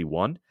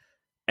 141.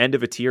 End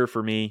of a tier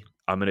for me.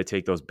 I'm going to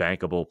take those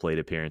bankable plate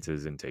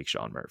appearances and take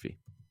Sean Murphy.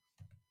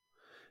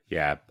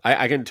 Yeah,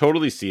 I can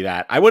totally see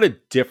that. I went a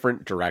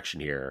different direction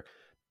here,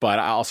 but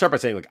I'll start by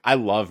saying, like, I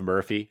love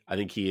Murphy. I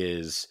think he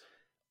is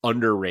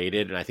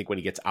underrated, and I think when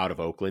he gets out of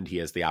Oakland, he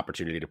has the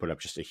opportunity to put up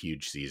just a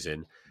huge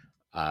season.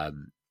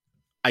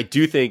 I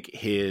do think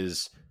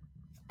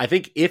I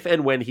think if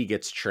and when he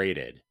gets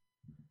traded,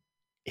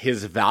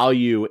 his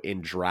value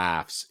in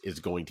drafts is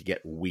going to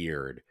get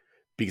weird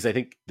because I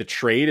think the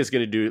trade is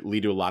going to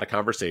lead to a lot of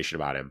conversation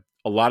about him.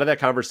 A lot of that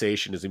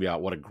conversation is going to be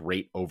about what a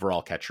great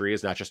overall catcher he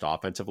is, not just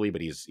offensively,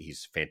 but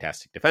he's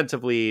fantastic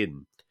defensively.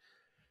 And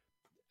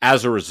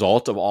as a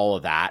result of all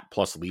of that,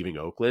 plus leaving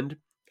Oakland,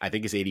 I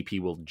think his ADP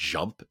will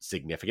jump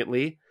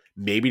significantly,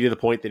 maybe to the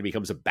point that it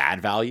becomes a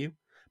bad value.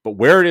 But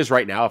where it is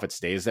right now, if it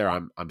stays there,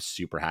 I'm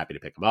super happy to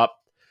pick him up.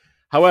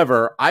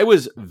 However, I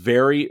was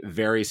very,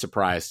 very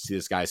surprised to see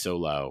this guy so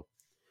low.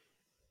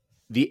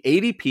 The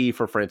ADP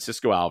for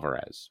Francisco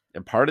Alvarez,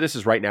 and part of this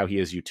is right now he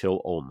is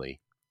util only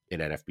in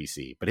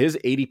NFBC, but his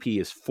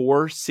ADP is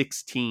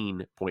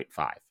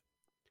 416.5.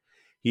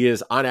 He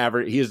is on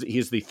average, he is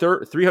the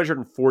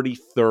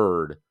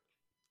 343rd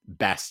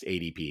best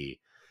ADP.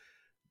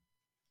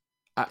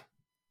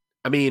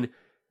 I mean,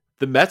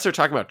 the Mets are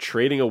talking about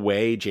trading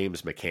away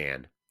James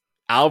McCann.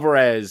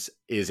 Alvarez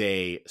is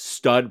a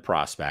stud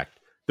prospect.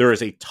 There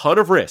is a ton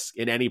of risk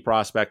in any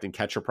prospect, and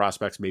catcher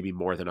prospects maybe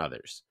more than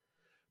others.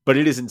 But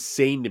it is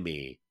insane to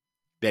me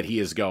that he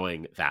is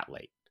going that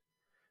late.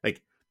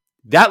 Like,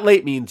 that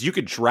late means you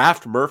could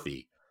draft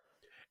Murphy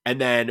and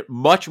then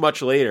much,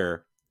 much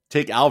later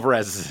take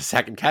Alvarez as a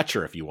second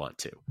catcher if you want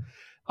to.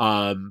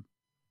 And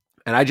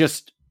I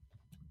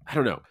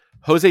don't know.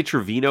 Jose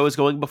Trevino is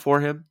going before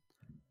him.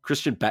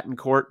 Christian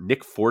Betancourt,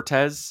 Nick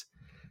Fortes,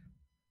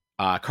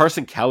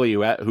 Carson Kelly,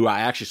 who I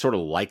actually sort of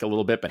like a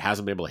little bit, but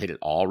hasn't been able to hit it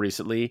all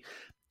recently.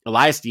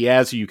 Elias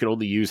Diaz, who you can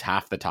only use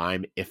half the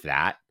time, if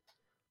that.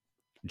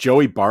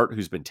 Joey Bart,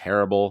 who's been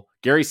terrible.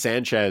 Gary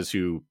Sanchez,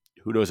 who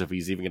knows if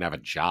he's even going to have a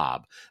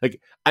job.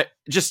 Like,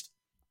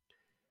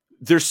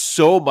 there's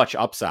so much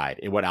upside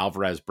in what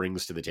Alvarez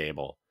brings to the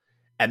table.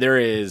 And there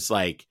is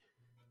a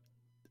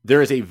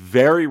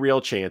very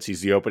real chance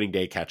he's the opening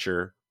day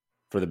catcher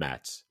for the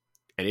Mets.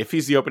 And if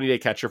he's the opening day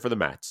catcher for the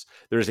Mets,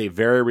 there's a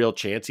very real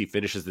chance he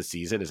finishes the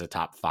season as a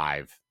top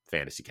 5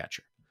 fantasy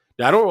catcher.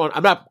 Now,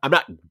 I'm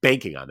not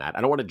banking on that.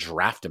 I don't want to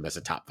draft him as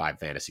a top 5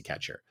 fantasy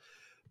catcher.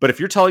 But if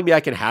you're telling me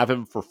I can have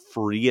him for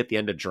free at the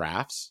end of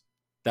drafts,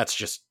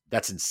 that's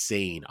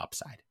insane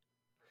upside.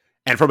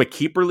 And from a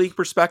keeper league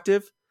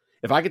perspective,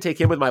 if I could take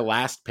him with my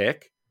last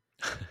pick,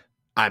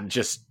 I'm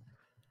just,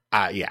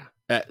 his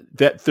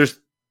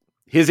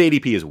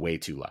ADP is way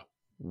too low.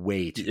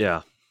 Way too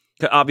low.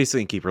 Obviously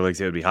in keeper leagues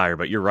it would be higher,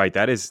 but you're right.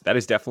 That is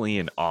definitely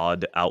an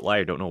odd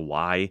outlier. I don't know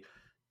why.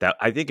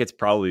 I think it's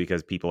probably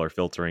because people are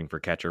filtering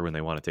for catcher when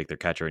they want to take their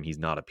catcher and he's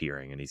not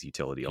appearing and he's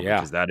utility only,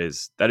 because that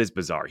is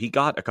bizarre. He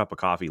got a cup of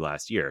coffee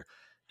last year.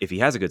 If he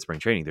has a good spring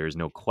training, there is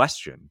no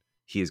question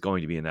he is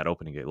going to be in that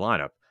opening day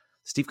lineup.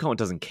 Steve Cohen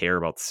doesn't care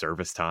about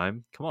service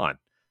time. Come on.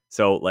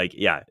 So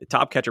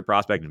top catcher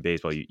prospect in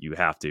baseball, you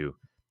have to.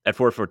 At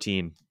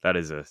 414, that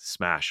is a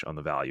smash on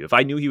the value. If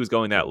I knew he was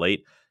going that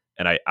late,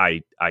 and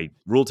I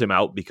ruled him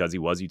out because he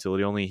was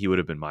utility only, he would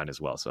have been mine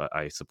as well. So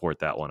I support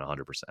that one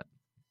 100%.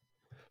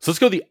 So let's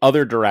go the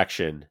other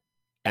direction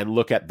and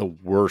look at the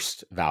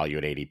worst value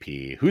at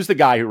ADP. Who's the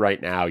guy who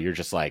right now you're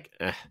just like,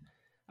 I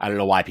don't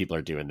know why people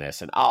are doing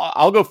this. And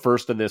I'll go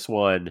first in this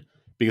one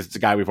because it's a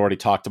guy we've already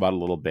talked about a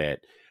little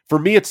bit. For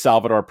me, it's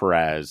Salvador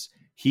Perez.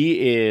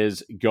 He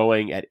is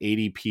going at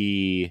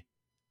ADP. I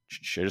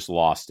just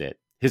lost it.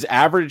 His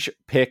average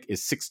pick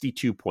is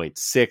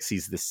 62.6.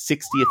 He's the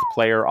 60th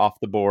player off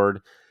the board.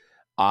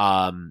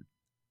 I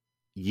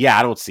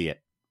don't see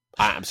it.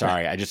 I'm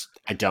sorry. I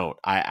don't.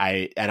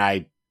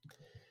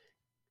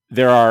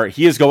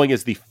 He is going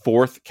as the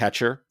 4th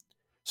catcher.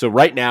 So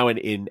right now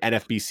in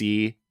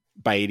NFBC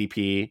by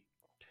ADP,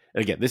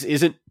 and again, this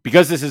isn't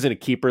a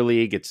keeper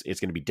league. It's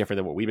going to be different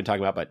than what we've been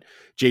talking about, but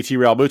JT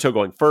Realmuto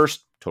going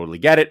first. Totally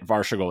get it.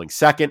 Varsho going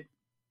second.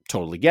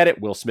 Totally get it.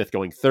 Will Smith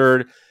going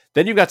third.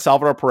 Then you've got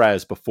Salvador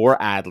Perez before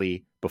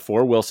Adley,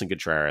 before Wilson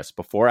Contreras,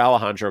 before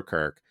Alejandro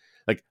Kirk.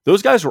 Like,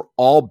 those guys were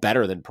all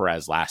better than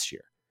Perez last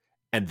year,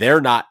 and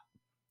they're not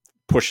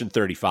pushing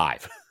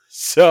 35.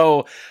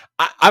 So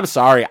I'm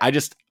sorry. I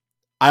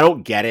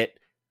don't get it.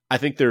 I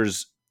think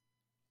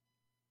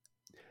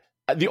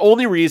The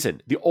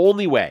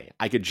only way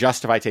I could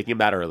justify taking him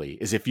that early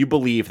is if you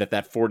believe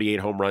that 48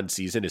 home run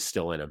season is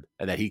still in him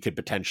and that he could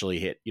potentially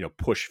hit,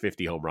 push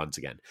 50 home runs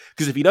again.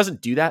 Because if he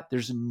doesn't do that,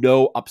 there's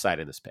no upside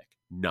in this pick.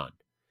 None.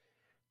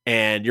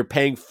 And you're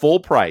paying full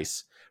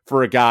price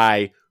for a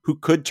guy who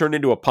could turn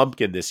into a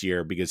pumpkin this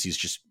year because he's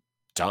just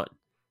done.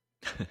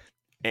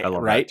 I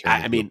love right?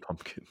 I mean,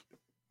 pumpkin.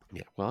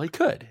 Yeah, well, he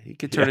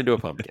could turn into a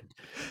pumpkin.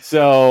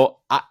 So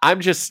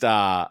I'm just,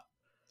 at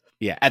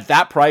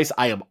that price,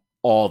 I am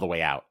all the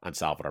way out on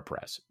Salvador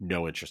Perez.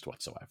 No interest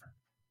whatsoever.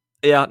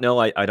 Yeah, no,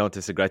 I don't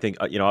disagree. I think,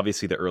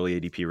 obviously the early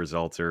ADP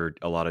results are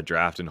a lot of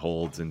draft and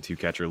holds in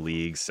 2-catcher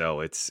leagues.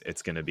 So it's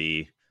going to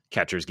be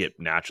catchers get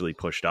naturally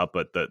pushed up.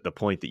 But the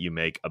point that you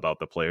make about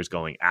the players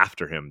going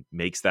after him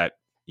makes that,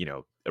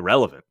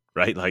 irrelevant,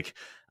 right? Like,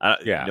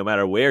 no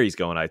matter where he's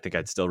going, I think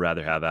I'd still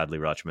rather have Adley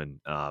Rutschman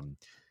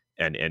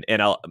and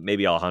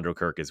maybe Alejandro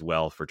Kirk as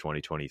well for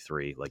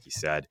 2023, like you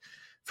said.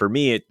 For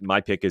me,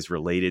 my pick is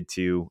related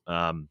to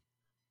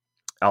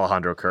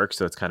Alejandro Kirk,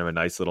 so it's kind of a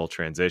nice little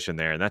transition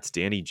there, and that's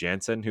Danny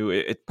Jansen, who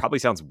it probably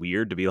sounds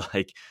weird to be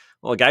like,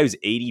 well, a guy whose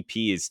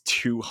ADP is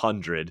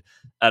 200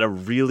 at a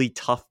really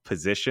tough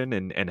position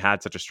and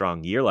had such a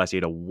strong year last year,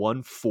 he had a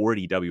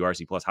 140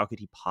 WRC plus. How could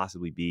he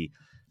possibly be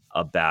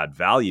a bad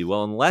value?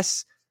 Well,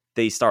 unless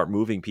they start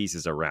moving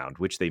pieces around,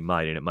 which they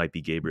might, and it might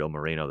be Gabriel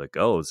Moreno that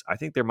goes, I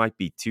think there might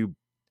be two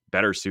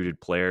better suited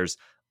players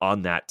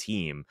on that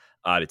team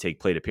to take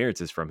plate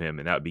appearances from him,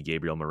 and that would be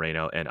Gabriel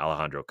Moreno and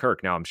Alejandro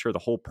Kirk. Now, I'm sure the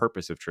whole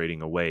purpose of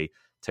trading away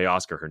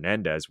Teoscar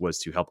Hernandez was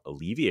to help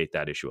alleviate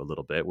that issue a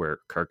little bit, where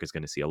Kirk is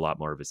going to see a lot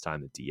more of his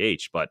time at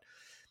DH. But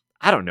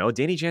I don't know.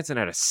 Danny Jansen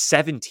had a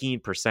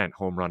 17%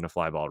 home run to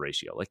fly ball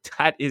ratio. Like,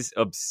 that is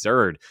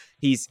absurd.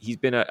 He's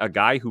been a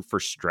guy who for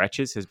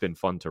stretches has been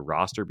fun to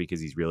roster because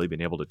he's really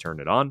been able to turn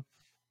it on.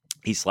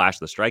 He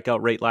slashed the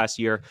strikeout rate last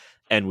year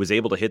and was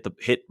able to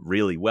hit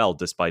really well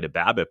despite a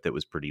BABIP that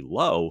was pretty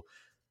low.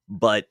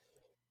 But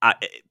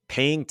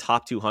paying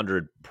top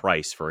 200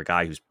 price for a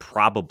guy who's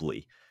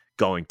probably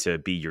going to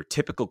be your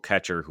typical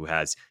catcher who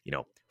has,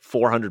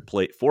 400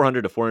 to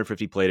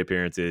 450 plate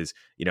appearances,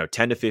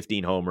 10 to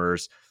 15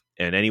 homers,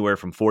 and anywhere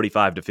from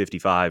 45 to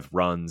 55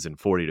 runs and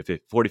 45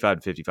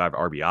 to 55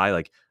 RBI.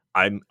 Like,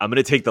 I'm going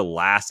to take the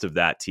last of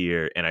that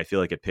tier, and I feel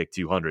like at pick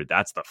 200,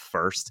 that's the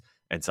first.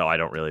 And so I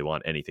don't really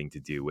want anything to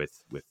do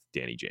with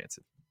Danny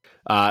Jansen.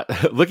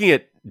 Looking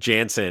at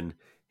Jansen,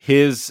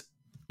 his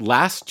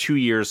last 2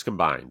 years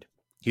combined,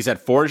 he's had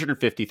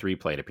 453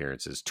 plate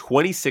appearances,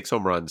 26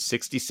 home runs,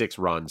 66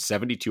 runs,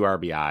 72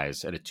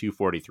 RBIs, and a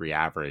 243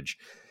 average.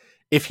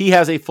 If he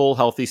has a full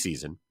healthy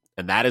season,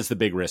 and that is the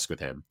big risk with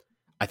him,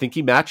 I think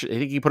he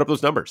put up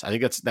those numbers. I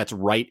think that's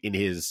right in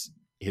his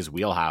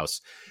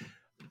wheelhouse.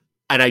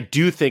 And I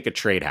do think a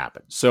trade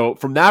happened. So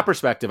from that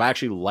perspective, I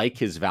actually like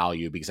his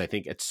value because I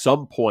think at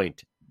some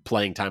point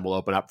playing time will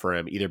open up for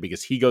him, either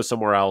because he goes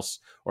somewhere else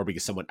or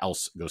because someone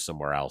else goes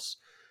somewhere else.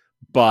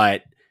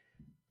 But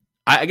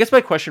I guess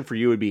my question for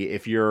you would be,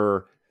 if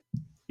you're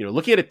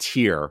looking at a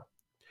tier,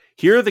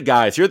 here are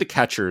the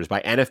catchers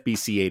by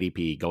NFBC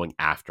ADP going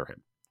after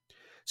him.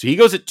 So he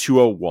goes at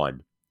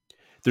 201.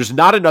 There's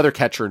not another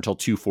catcher until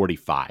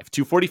 245.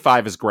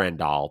 245 is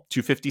Grandal.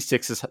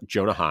 256 is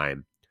Jonah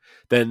Heim.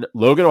 Then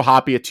Logan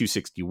O'Hoppe at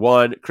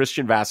 261.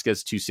 Christian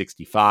Vasquez,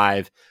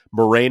 265.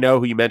 Moreno,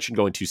 who you mentioned,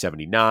 going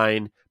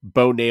 279.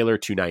 Bo Naylor,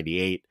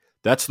 298.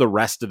 That's the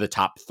rest of the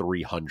top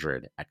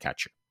 300 at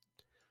catcher.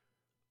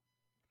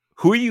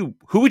 Who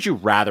would you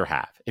rather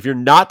have? If you're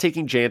not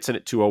taking Jansen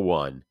at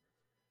 201,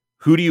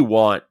 who do you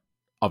want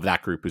of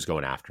that group who's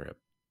going after him?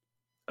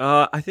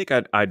 I think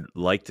I'd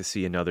like to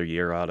see another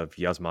year out of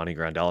Yasmani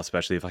Grandal,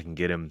 especially if I can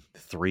get him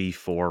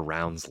 3-4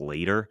 rounds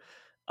later.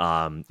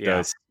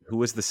 Who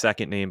was the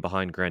second name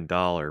behind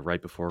Grandal or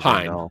right before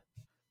Grandal?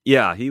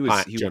 Yeah, he was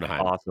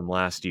awesome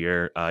last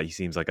year. He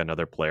seems like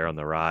another player on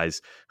the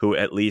rise who,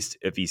 at least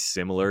if he's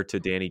similar to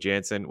Danny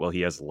Jansen, well,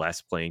 he has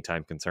less playing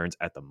time concerns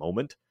at the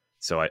moment.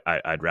 So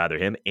I'd rather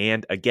him.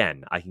 And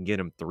again, I can get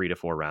him 3 to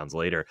 4 rounds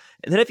later.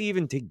 And then if you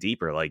even dig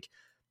deeper, like,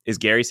 is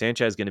Gary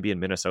Sanchez going to be in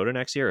Minnesota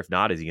next year? If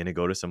not, is he going to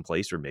go to some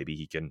place where maybe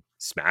he can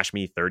smash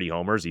me 30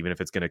 homers, even if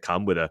it's going to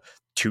come with a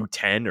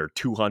 210 or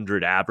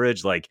 200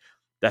 average? Like,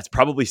 that's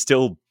probably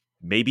still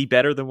maybe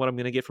better than what I'm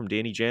going to get from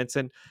Danny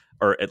Jansen,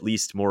 or at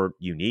least more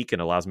unique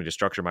and allows me to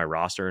structure my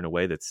roster in a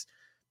way that's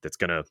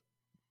going to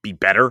be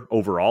better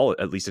overall,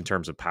 at least in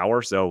terms of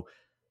power. So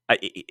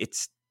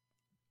it's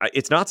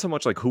not so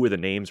much like who are the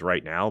names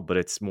right now, but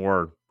it's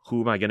more who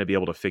am I going to be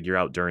able to figure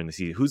out during the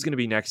season? Who's going to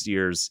be next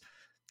year's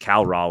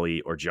Cal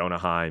Raleigh or Jonah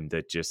Heim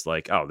that just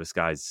like, oh, this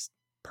guy's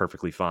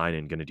perfectly fine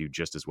and going to do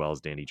just as well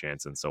as Danny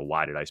Jansen. So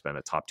why did I spend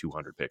a top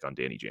 200 pick on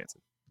Danny Jansen?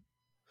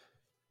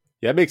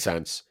 Yeah, it makes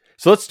sense.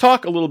 So let's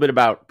talk a little bit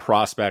about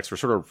prospects. We're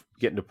sort of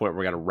getting to a point where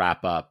we got to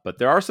wrap up, but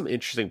there are some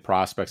interesting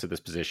prospects at this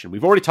position.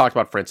 We've already talked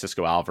about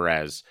Francisco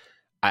Alvarez.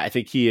 I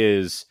think he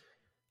is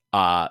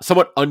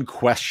somewhat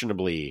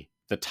unquestionably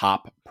the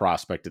top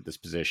prospect at this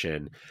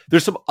position.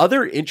 There's some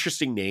other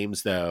interesting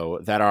names, though,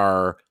 that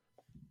are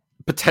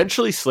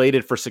potentially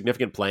slated for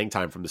significant playing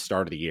time from the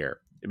start of the year.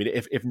 I mean,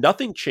 if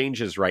nothing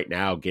changes right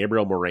now,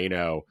 Gabriel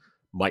Moreno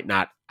might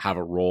not have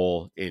a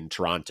role in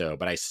Toronto,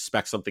 but I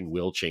suspect something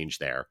will change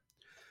there.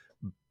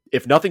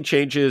 If nothing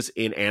changes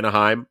in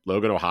Anaheim,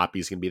 Logan O'Hoppe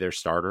is going to be their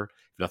starter.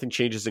 If nothing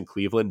changes in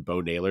Cleveland,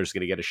 Bo Naylor is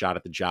going to get a shot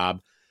at the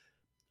job.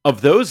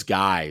 Of those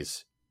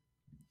guys,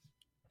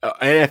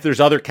 and if there's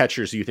other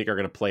catchers you think are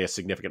going to play a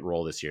significant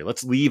role this year,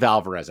 let's leave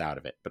Alvarez out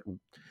of it. But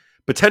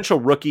potential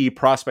rookie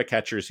prospect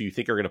catchers who you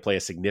think are going to play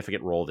a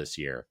significant role this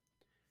year,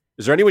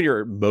 is there anyone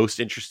you're most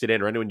interested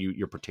in or anyone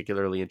you're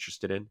particularly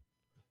interested in?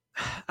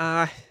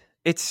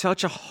 It's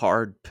such a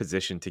hard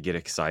position to get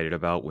excited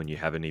about when you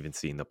haven't even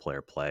seen the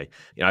player play.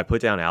 I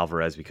put down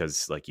Alvarez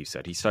because, like you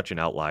said, he's such an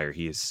outlier.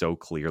 He is so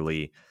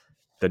clearly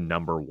the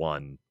number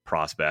one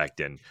prospect,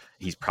 and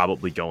he's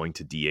probably going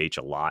to DH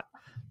a lot.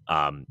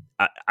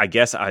 I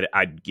guess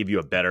I'd give you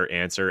a better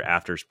answer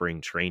after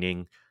spring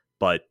training,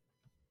 but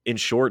in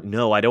short,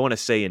 no, I don't want to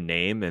say a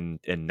name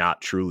and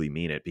not truly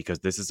mean it, because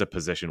this is a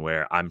position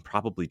where I'm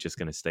probably just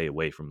going to stay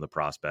away from the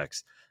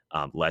prospects,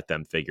 let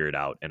them figure it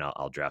out, and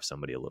I'll draft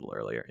somebody a little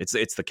earlier.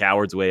 It's the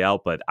coward's way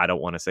out, but I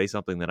don't want to say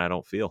something that I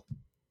don't feel.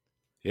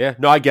 Yeah,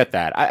 no, I get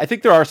that. I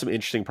think there are some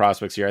interesting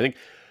prospects here. I think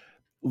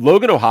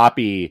Logan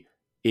O'Hoppe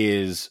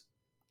is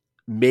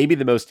maybe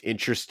the most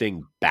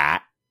interesting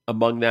bat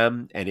among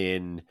them, and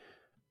in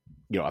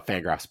a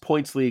Fangraphs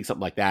points league,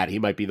 something like that, he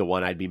might be the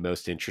one I'd be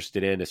most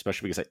interested in,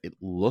 especially because it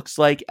looks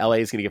like LA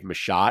is going to give him a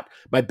shot.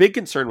 My big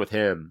concern with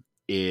him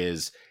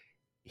is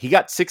he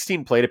got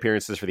 16 plate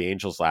appearances for the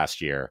Angels last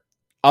year.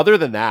 Other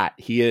than that,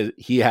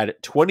 he had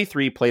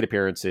 23 plate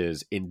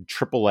appearances in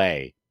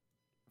AAA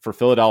for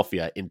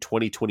Philadelphia in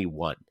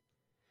 2021.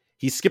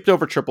 He skipped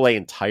over AAA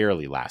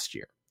entirely last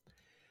year.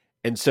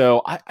 And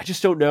so I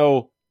just don't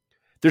know.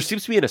 There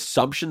seems to be an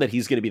assumption that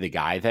he's going to be the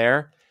guy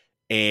there.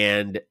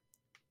 And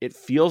it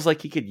feels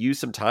like he could use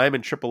some time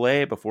in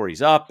AAA before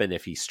he's up. And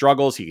if he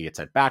struggles, he can get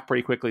sent back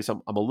pretty quickly.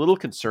 So I'm a little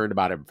concerned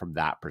about him from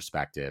that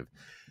perspective.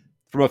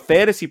 From a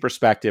fantasy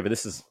perspective, and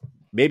this is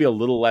maybe a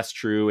little less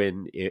true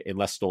in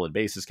less stolen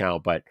bases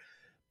count, but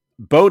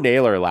Bo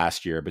Naylor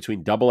last year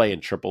between AA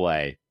and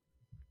AAA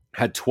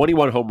had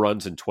 21 home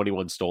runs and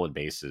 21 stolen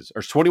bases,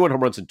 or 21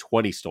 home runs and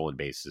 20 stolen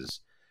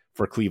bases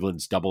for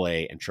Cleveland's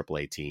AA and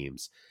AAA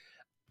teams.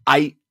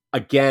 I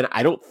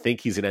don't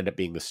think he's going to end up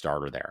being the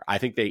starter there. I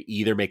think they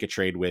either make a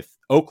trade with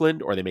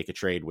Oakland or they make a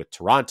trade with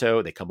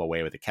Toronto. They come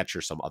away with a catcher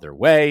some other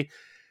way,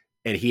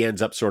 and he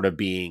ends up sort of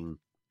being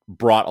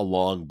brought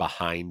along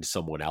behind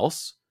someone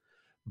else.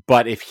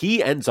 But if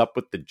he ends up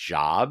with the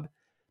job,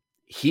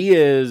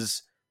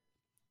 if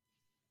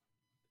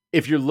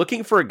you're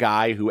looking for a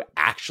guy who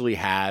actually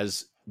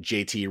has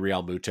JT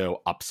Realmuto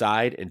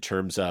upside in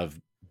terms of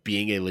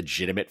being a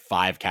legitimate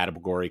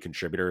 5-category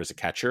contributor as a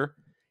catcher,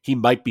 he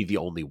might be the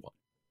only one.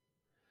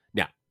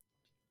 Now,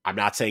 I'm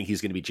not saying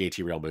he's going to be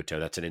JT Realmuto.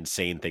 That's an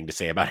insane thing to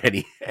say about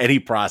any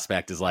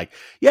prospect, is like,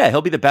 yeah,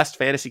 he'll be the best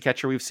fantasy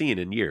catcher we've seen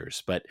in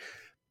years. But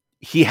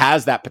he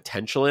has that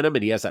potential in him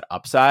and he has that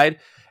upside.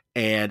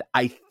 And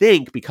I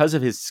think because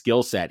of his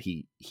skill set,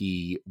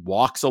 he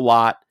walks a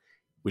lot,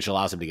 which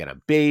allows him to get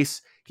on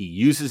base. He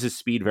uses his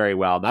speed very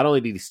well. Not only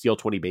did he steal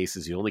 20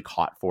 bases, he only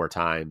caught 4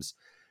 times.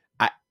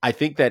 I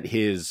think that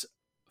his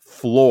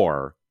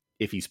floor,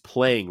 if he's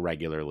playing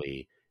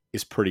regularly,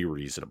 is pretty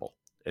reasonable.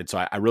 And so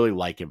I really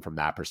like him from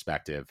that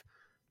perspective.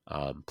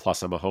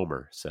 Plus, I'm a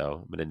homer,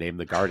 so I'm going to name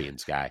the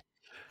Guardians guy.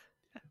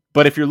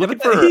 But if you're looking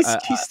for,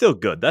 he's still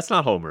good. That's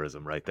not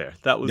homerism right there.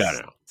 That was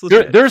no.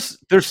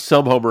 There's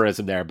some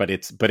homerism there, but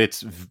it's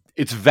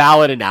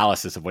valid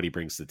analysis of what he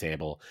brings to the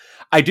table.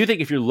 I do think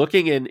if you're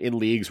looking in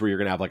leagues where you're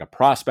going to have like a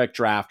prospect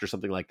draft or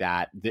something like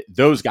that,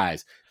 those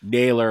guys,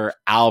 Naylor,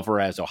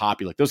 Alvarez,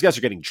 O'Hoppe, like those guys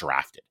are getting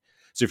drafted.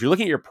 So if you're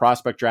looking at your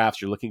prospect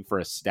drafts, you're looking for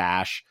a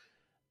stash.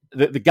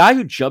 The guy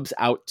who jumps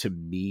out to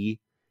me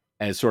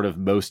as sort of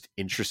most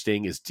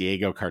interesting is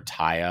Diego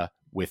Cartaya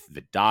with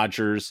the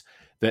Dodgers.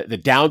 The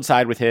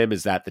downside with him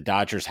is that the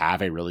Dodgers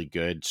have a really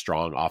good,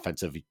 strong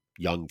offensive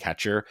young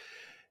catcher.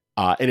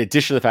 In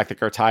addition to the fact that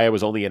Cartaya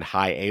was only in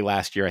high A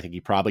last year, I think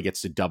he probably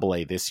gets to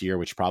AA this year,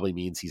 which probably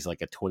means he's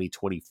like a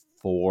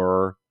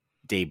 2024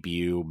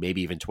 debut,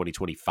 maybe even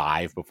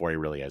 2025 before he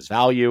really has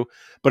value.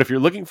 But if you're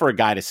looking for a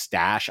guy to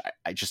stash,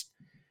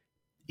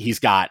 he's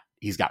got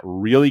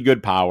really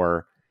good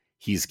power.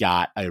 He's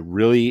got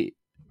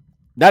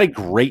not a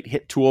great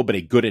hit tool, but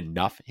a good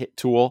enough hit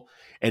tool.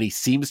 And he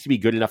seems to be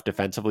good enough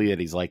defensively that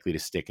he's likely to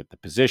stick at the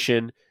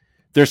position.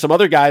 There's some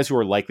other guys who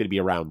are likely to be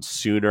around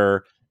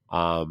sooner.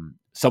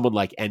 Someone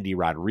like Endy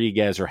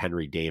Rodriguez or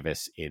Henry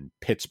Davis in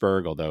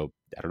Pittsburgh, although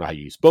I don't know how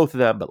you use both of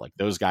them, but like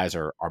those guys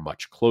are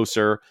much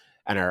closer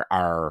and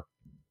are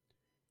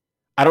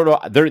I don't know.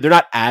 They're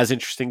not as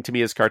interesting to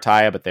me as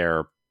Cartaya, but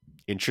they're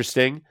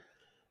interesting.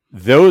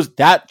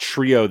 That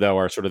trio though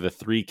are sort of the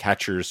 3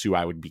 catchers who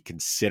I would be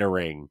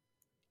considering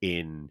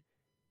in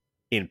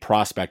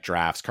prospect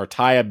drafts.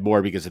 Cartaya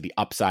more because of the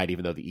upside,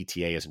 even though the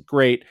ETA isn't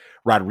great.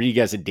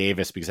 Rodriguez and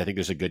Davis, because I think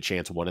there's a good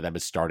chance one of them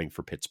is starting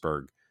for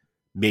Pittsburgh,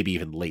 maybe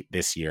even late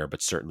this year,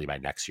 but certainly by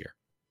next year.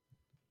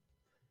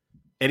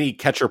 Any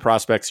catcher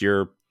prospects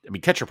you're I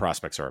mean, catcher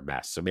prospects are a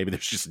mess, so maybe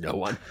there's just no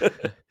one.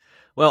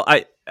 Well,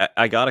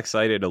 I got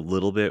excited a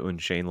little bit when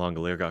Shane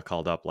Langelier got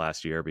called up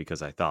last year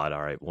because I thought,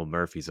 all right, well,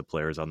 Murphy's a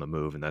player's on the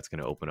move, and that's going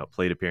to open up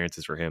plate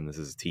appearances for him. This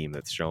is a team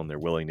that's shown they're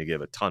willing to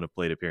give a ton of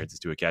plate appearances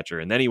to a catcher.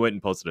 And then he went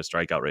and posted a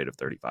strikeout rate of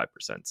 35%.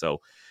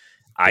 So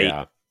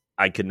I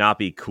could not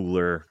be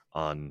cooler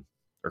on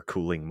or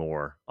cooling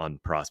more on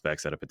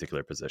prospects at a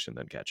particular position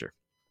than catcher.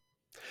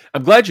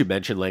 I'm glad you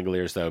mentioned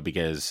Langeliers, though,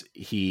 because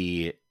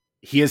he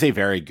is a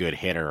very good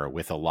hitter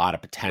with a lot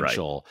of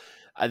potential. Right.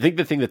 I think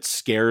the thing that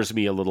scares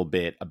me a little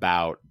bit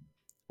about,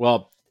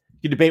 well,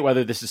 you debate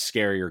whether this is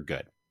scary or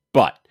good,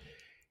 but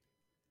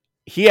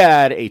he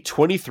had a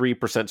 23%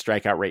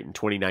 strikeout rate in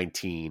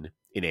 2019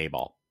 in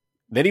A-ball.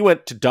 Then he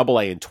went to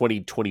AA in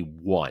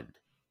 2021,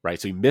 right?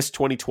 So he missed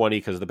 2020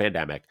 because of the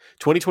pandemic.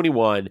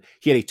 2021,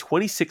 he had a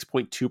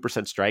 26.2%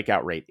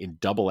 strikeout rate in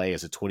AA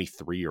as a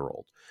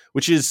 23-year-old,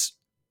 which is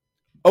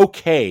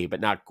okay,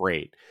 but not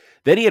great.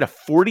 Then he had a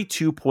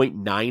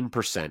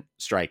 42.9%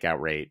 strikeout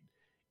rate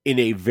in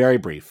a very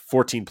brief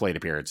 14 plate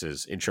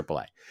appearances in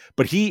AAA.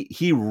 But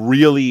he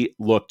really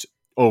looked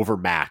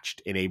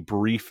overmatched in a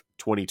brief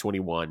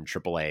 2021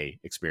 AAA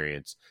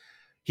experience.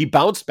 He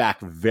bounced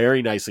back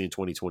very nicely in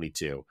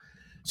 2022.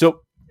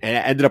 So and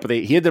ended up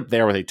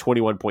there with a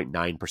 21.9%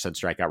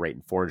 strikeout rate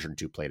and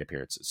 402 plate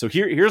appearances. So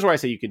here's where I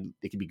say it can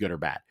be good or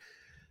bad.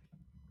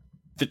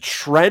 The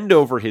trend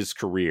over his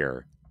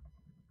career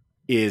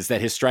is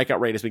that his strikeout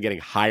rate has been getting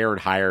higher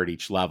and higher at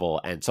each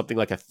level, and something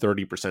like a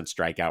 30%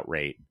 strikeout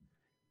rate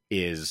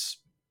is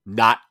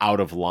not out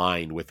of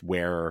line with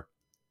where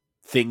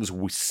things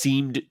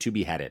seemed to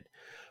be headed.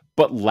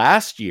 But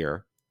last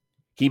year,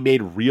 he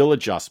made real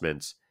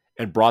adjustments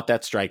and brought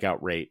that strikeout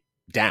rate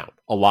down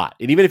a lot.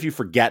 And even if you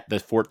forget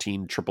the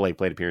 14 AAA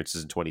plate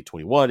appearances in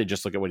 2021 and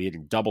just look at what he did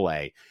in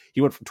AA,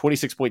 he went from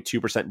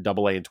 26.2% in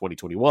AA in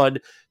 2021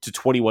 to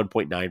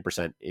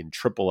 21.9% in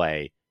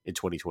AAA in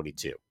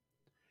 2022.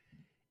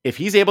 If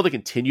he's able to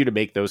continue to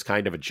make those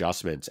kind of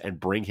adjustments and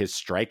bring his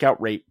strikeout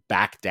rate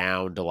back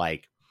down to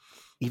like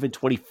even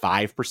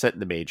 25% in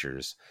the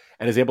majors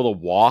and is able to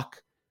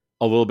walk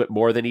a little bit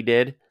more than he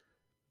did,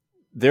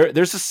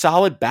 there's a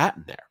solid bat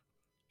in there.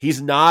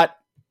 He's not,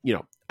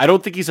 I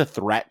don't think he's a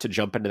threat to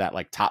jump into that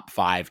like top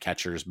 5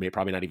 catchers,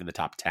 probably not even the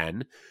top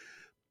 10,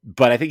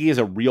 but I think he has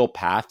a real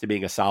path to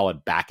being a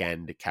solid back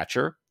end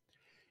catcher.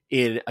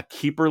 In a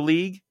keeper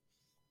league,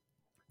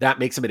 that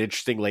makes him an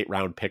interesting late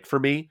round pick for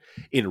me.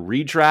 In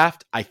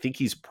redraft, I think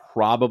he's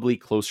probably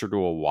closer to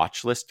a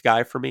watch list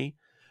guy for me.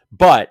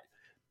 But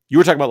you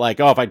were talking about like,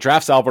 if I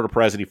draft Salvador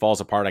Perez and he falls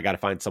apart, I got to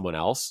find someone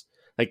else.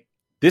 Like,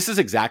 this is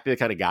exactly the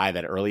kind of guy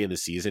that early in the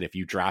season, if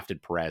you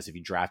drafted Perez, if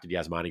you drafted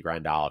Yasmani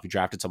Grandal, if you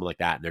drafted someone like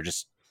that and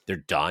they're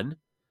done,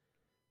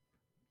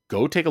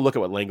 go take a look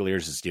at what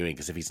Langeliers is doing.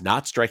 Because if he's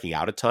not striking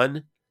out a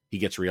ton, he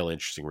gets real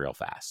interesting real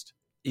fast.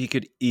 He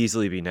could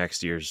easily be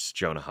next year's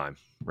Jonah Heim,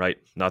 right?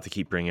 Not to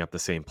keep bringing up the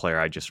same player.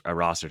 I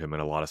rostered him in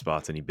a lot of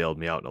spots and he bailed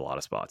me out in a lot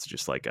of spots.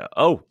 Just like,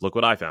 look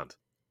what I found.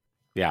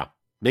 Yeah,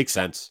 makes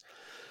sense.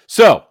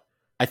 So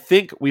I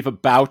think we've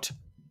about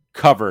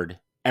covered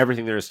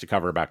everything there is to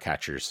cover about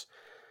catchers.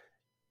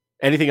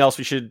 Anything else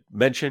we should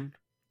mention?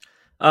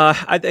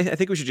 I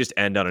think we should just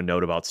end on a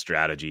note about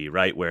strategy,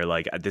 right? Where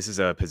like this is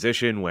a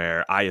position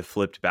where I have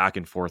flipped back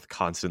and forth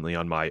constantly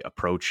on my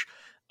approach.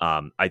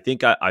 I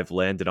think I've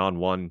landed on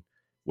one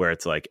where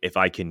it's like, if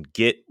I can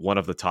get one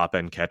of the top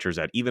end catchers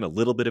at even a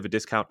little bit of a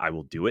discount, I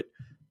will do it.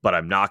 But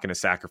I'm not going to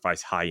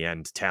sacrifice high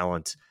end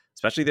talent,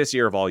 especially this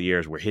year of all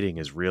years where hitting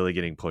is really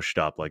getting pushed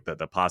up. Like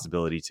the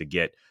possibility to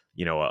get,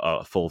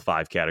 a full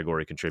 5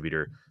 category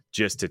contributor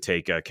just to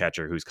take a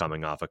catcher who's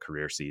coming off a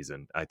career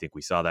season. I think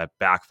we saw that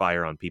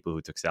backfire on people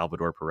who took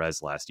Salvador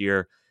Perez last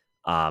year.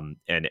 And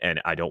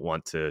I don't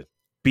want to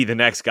be the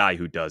next guy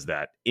who does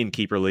that in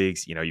keeper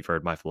leagues. You've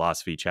heard my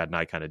philosophy. Chad and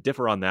I kind of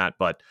differ on that,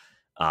 but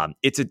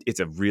it's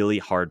a really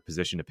hard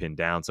position to pin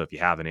down. So if you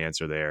have an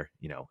answer there,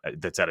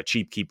 that's at a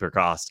cheap keeper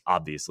cost,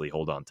 obviously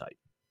hold on tight.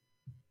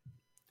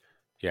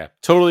 Yeah,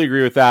 totally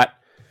agree with that.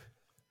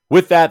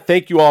 With that,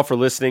 thank you all for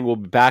listening. We'll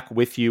be back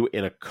with you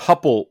in a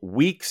couple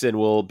weeks, and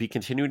we'll be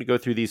continuing to go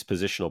through these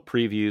positional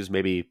previews,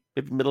 maybe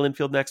middle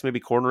infield next, maybe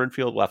corner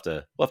infield. We'll have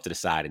to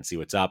decide and see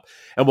what's up.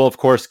 And we'll, of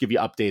course, give you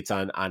updates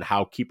on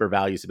how keeper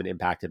values have been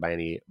impacted by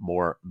any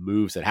more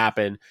moves that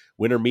happen.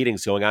 Winter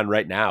meetings going on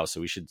right now,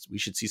 so we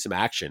should see some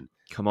action.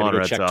 Come on,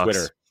 Red check Sox.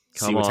 Twitter,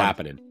 see what's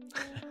happening.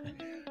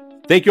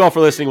 Thank you all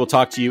for listening. We'll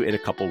talk to you in a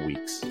couple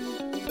weeks.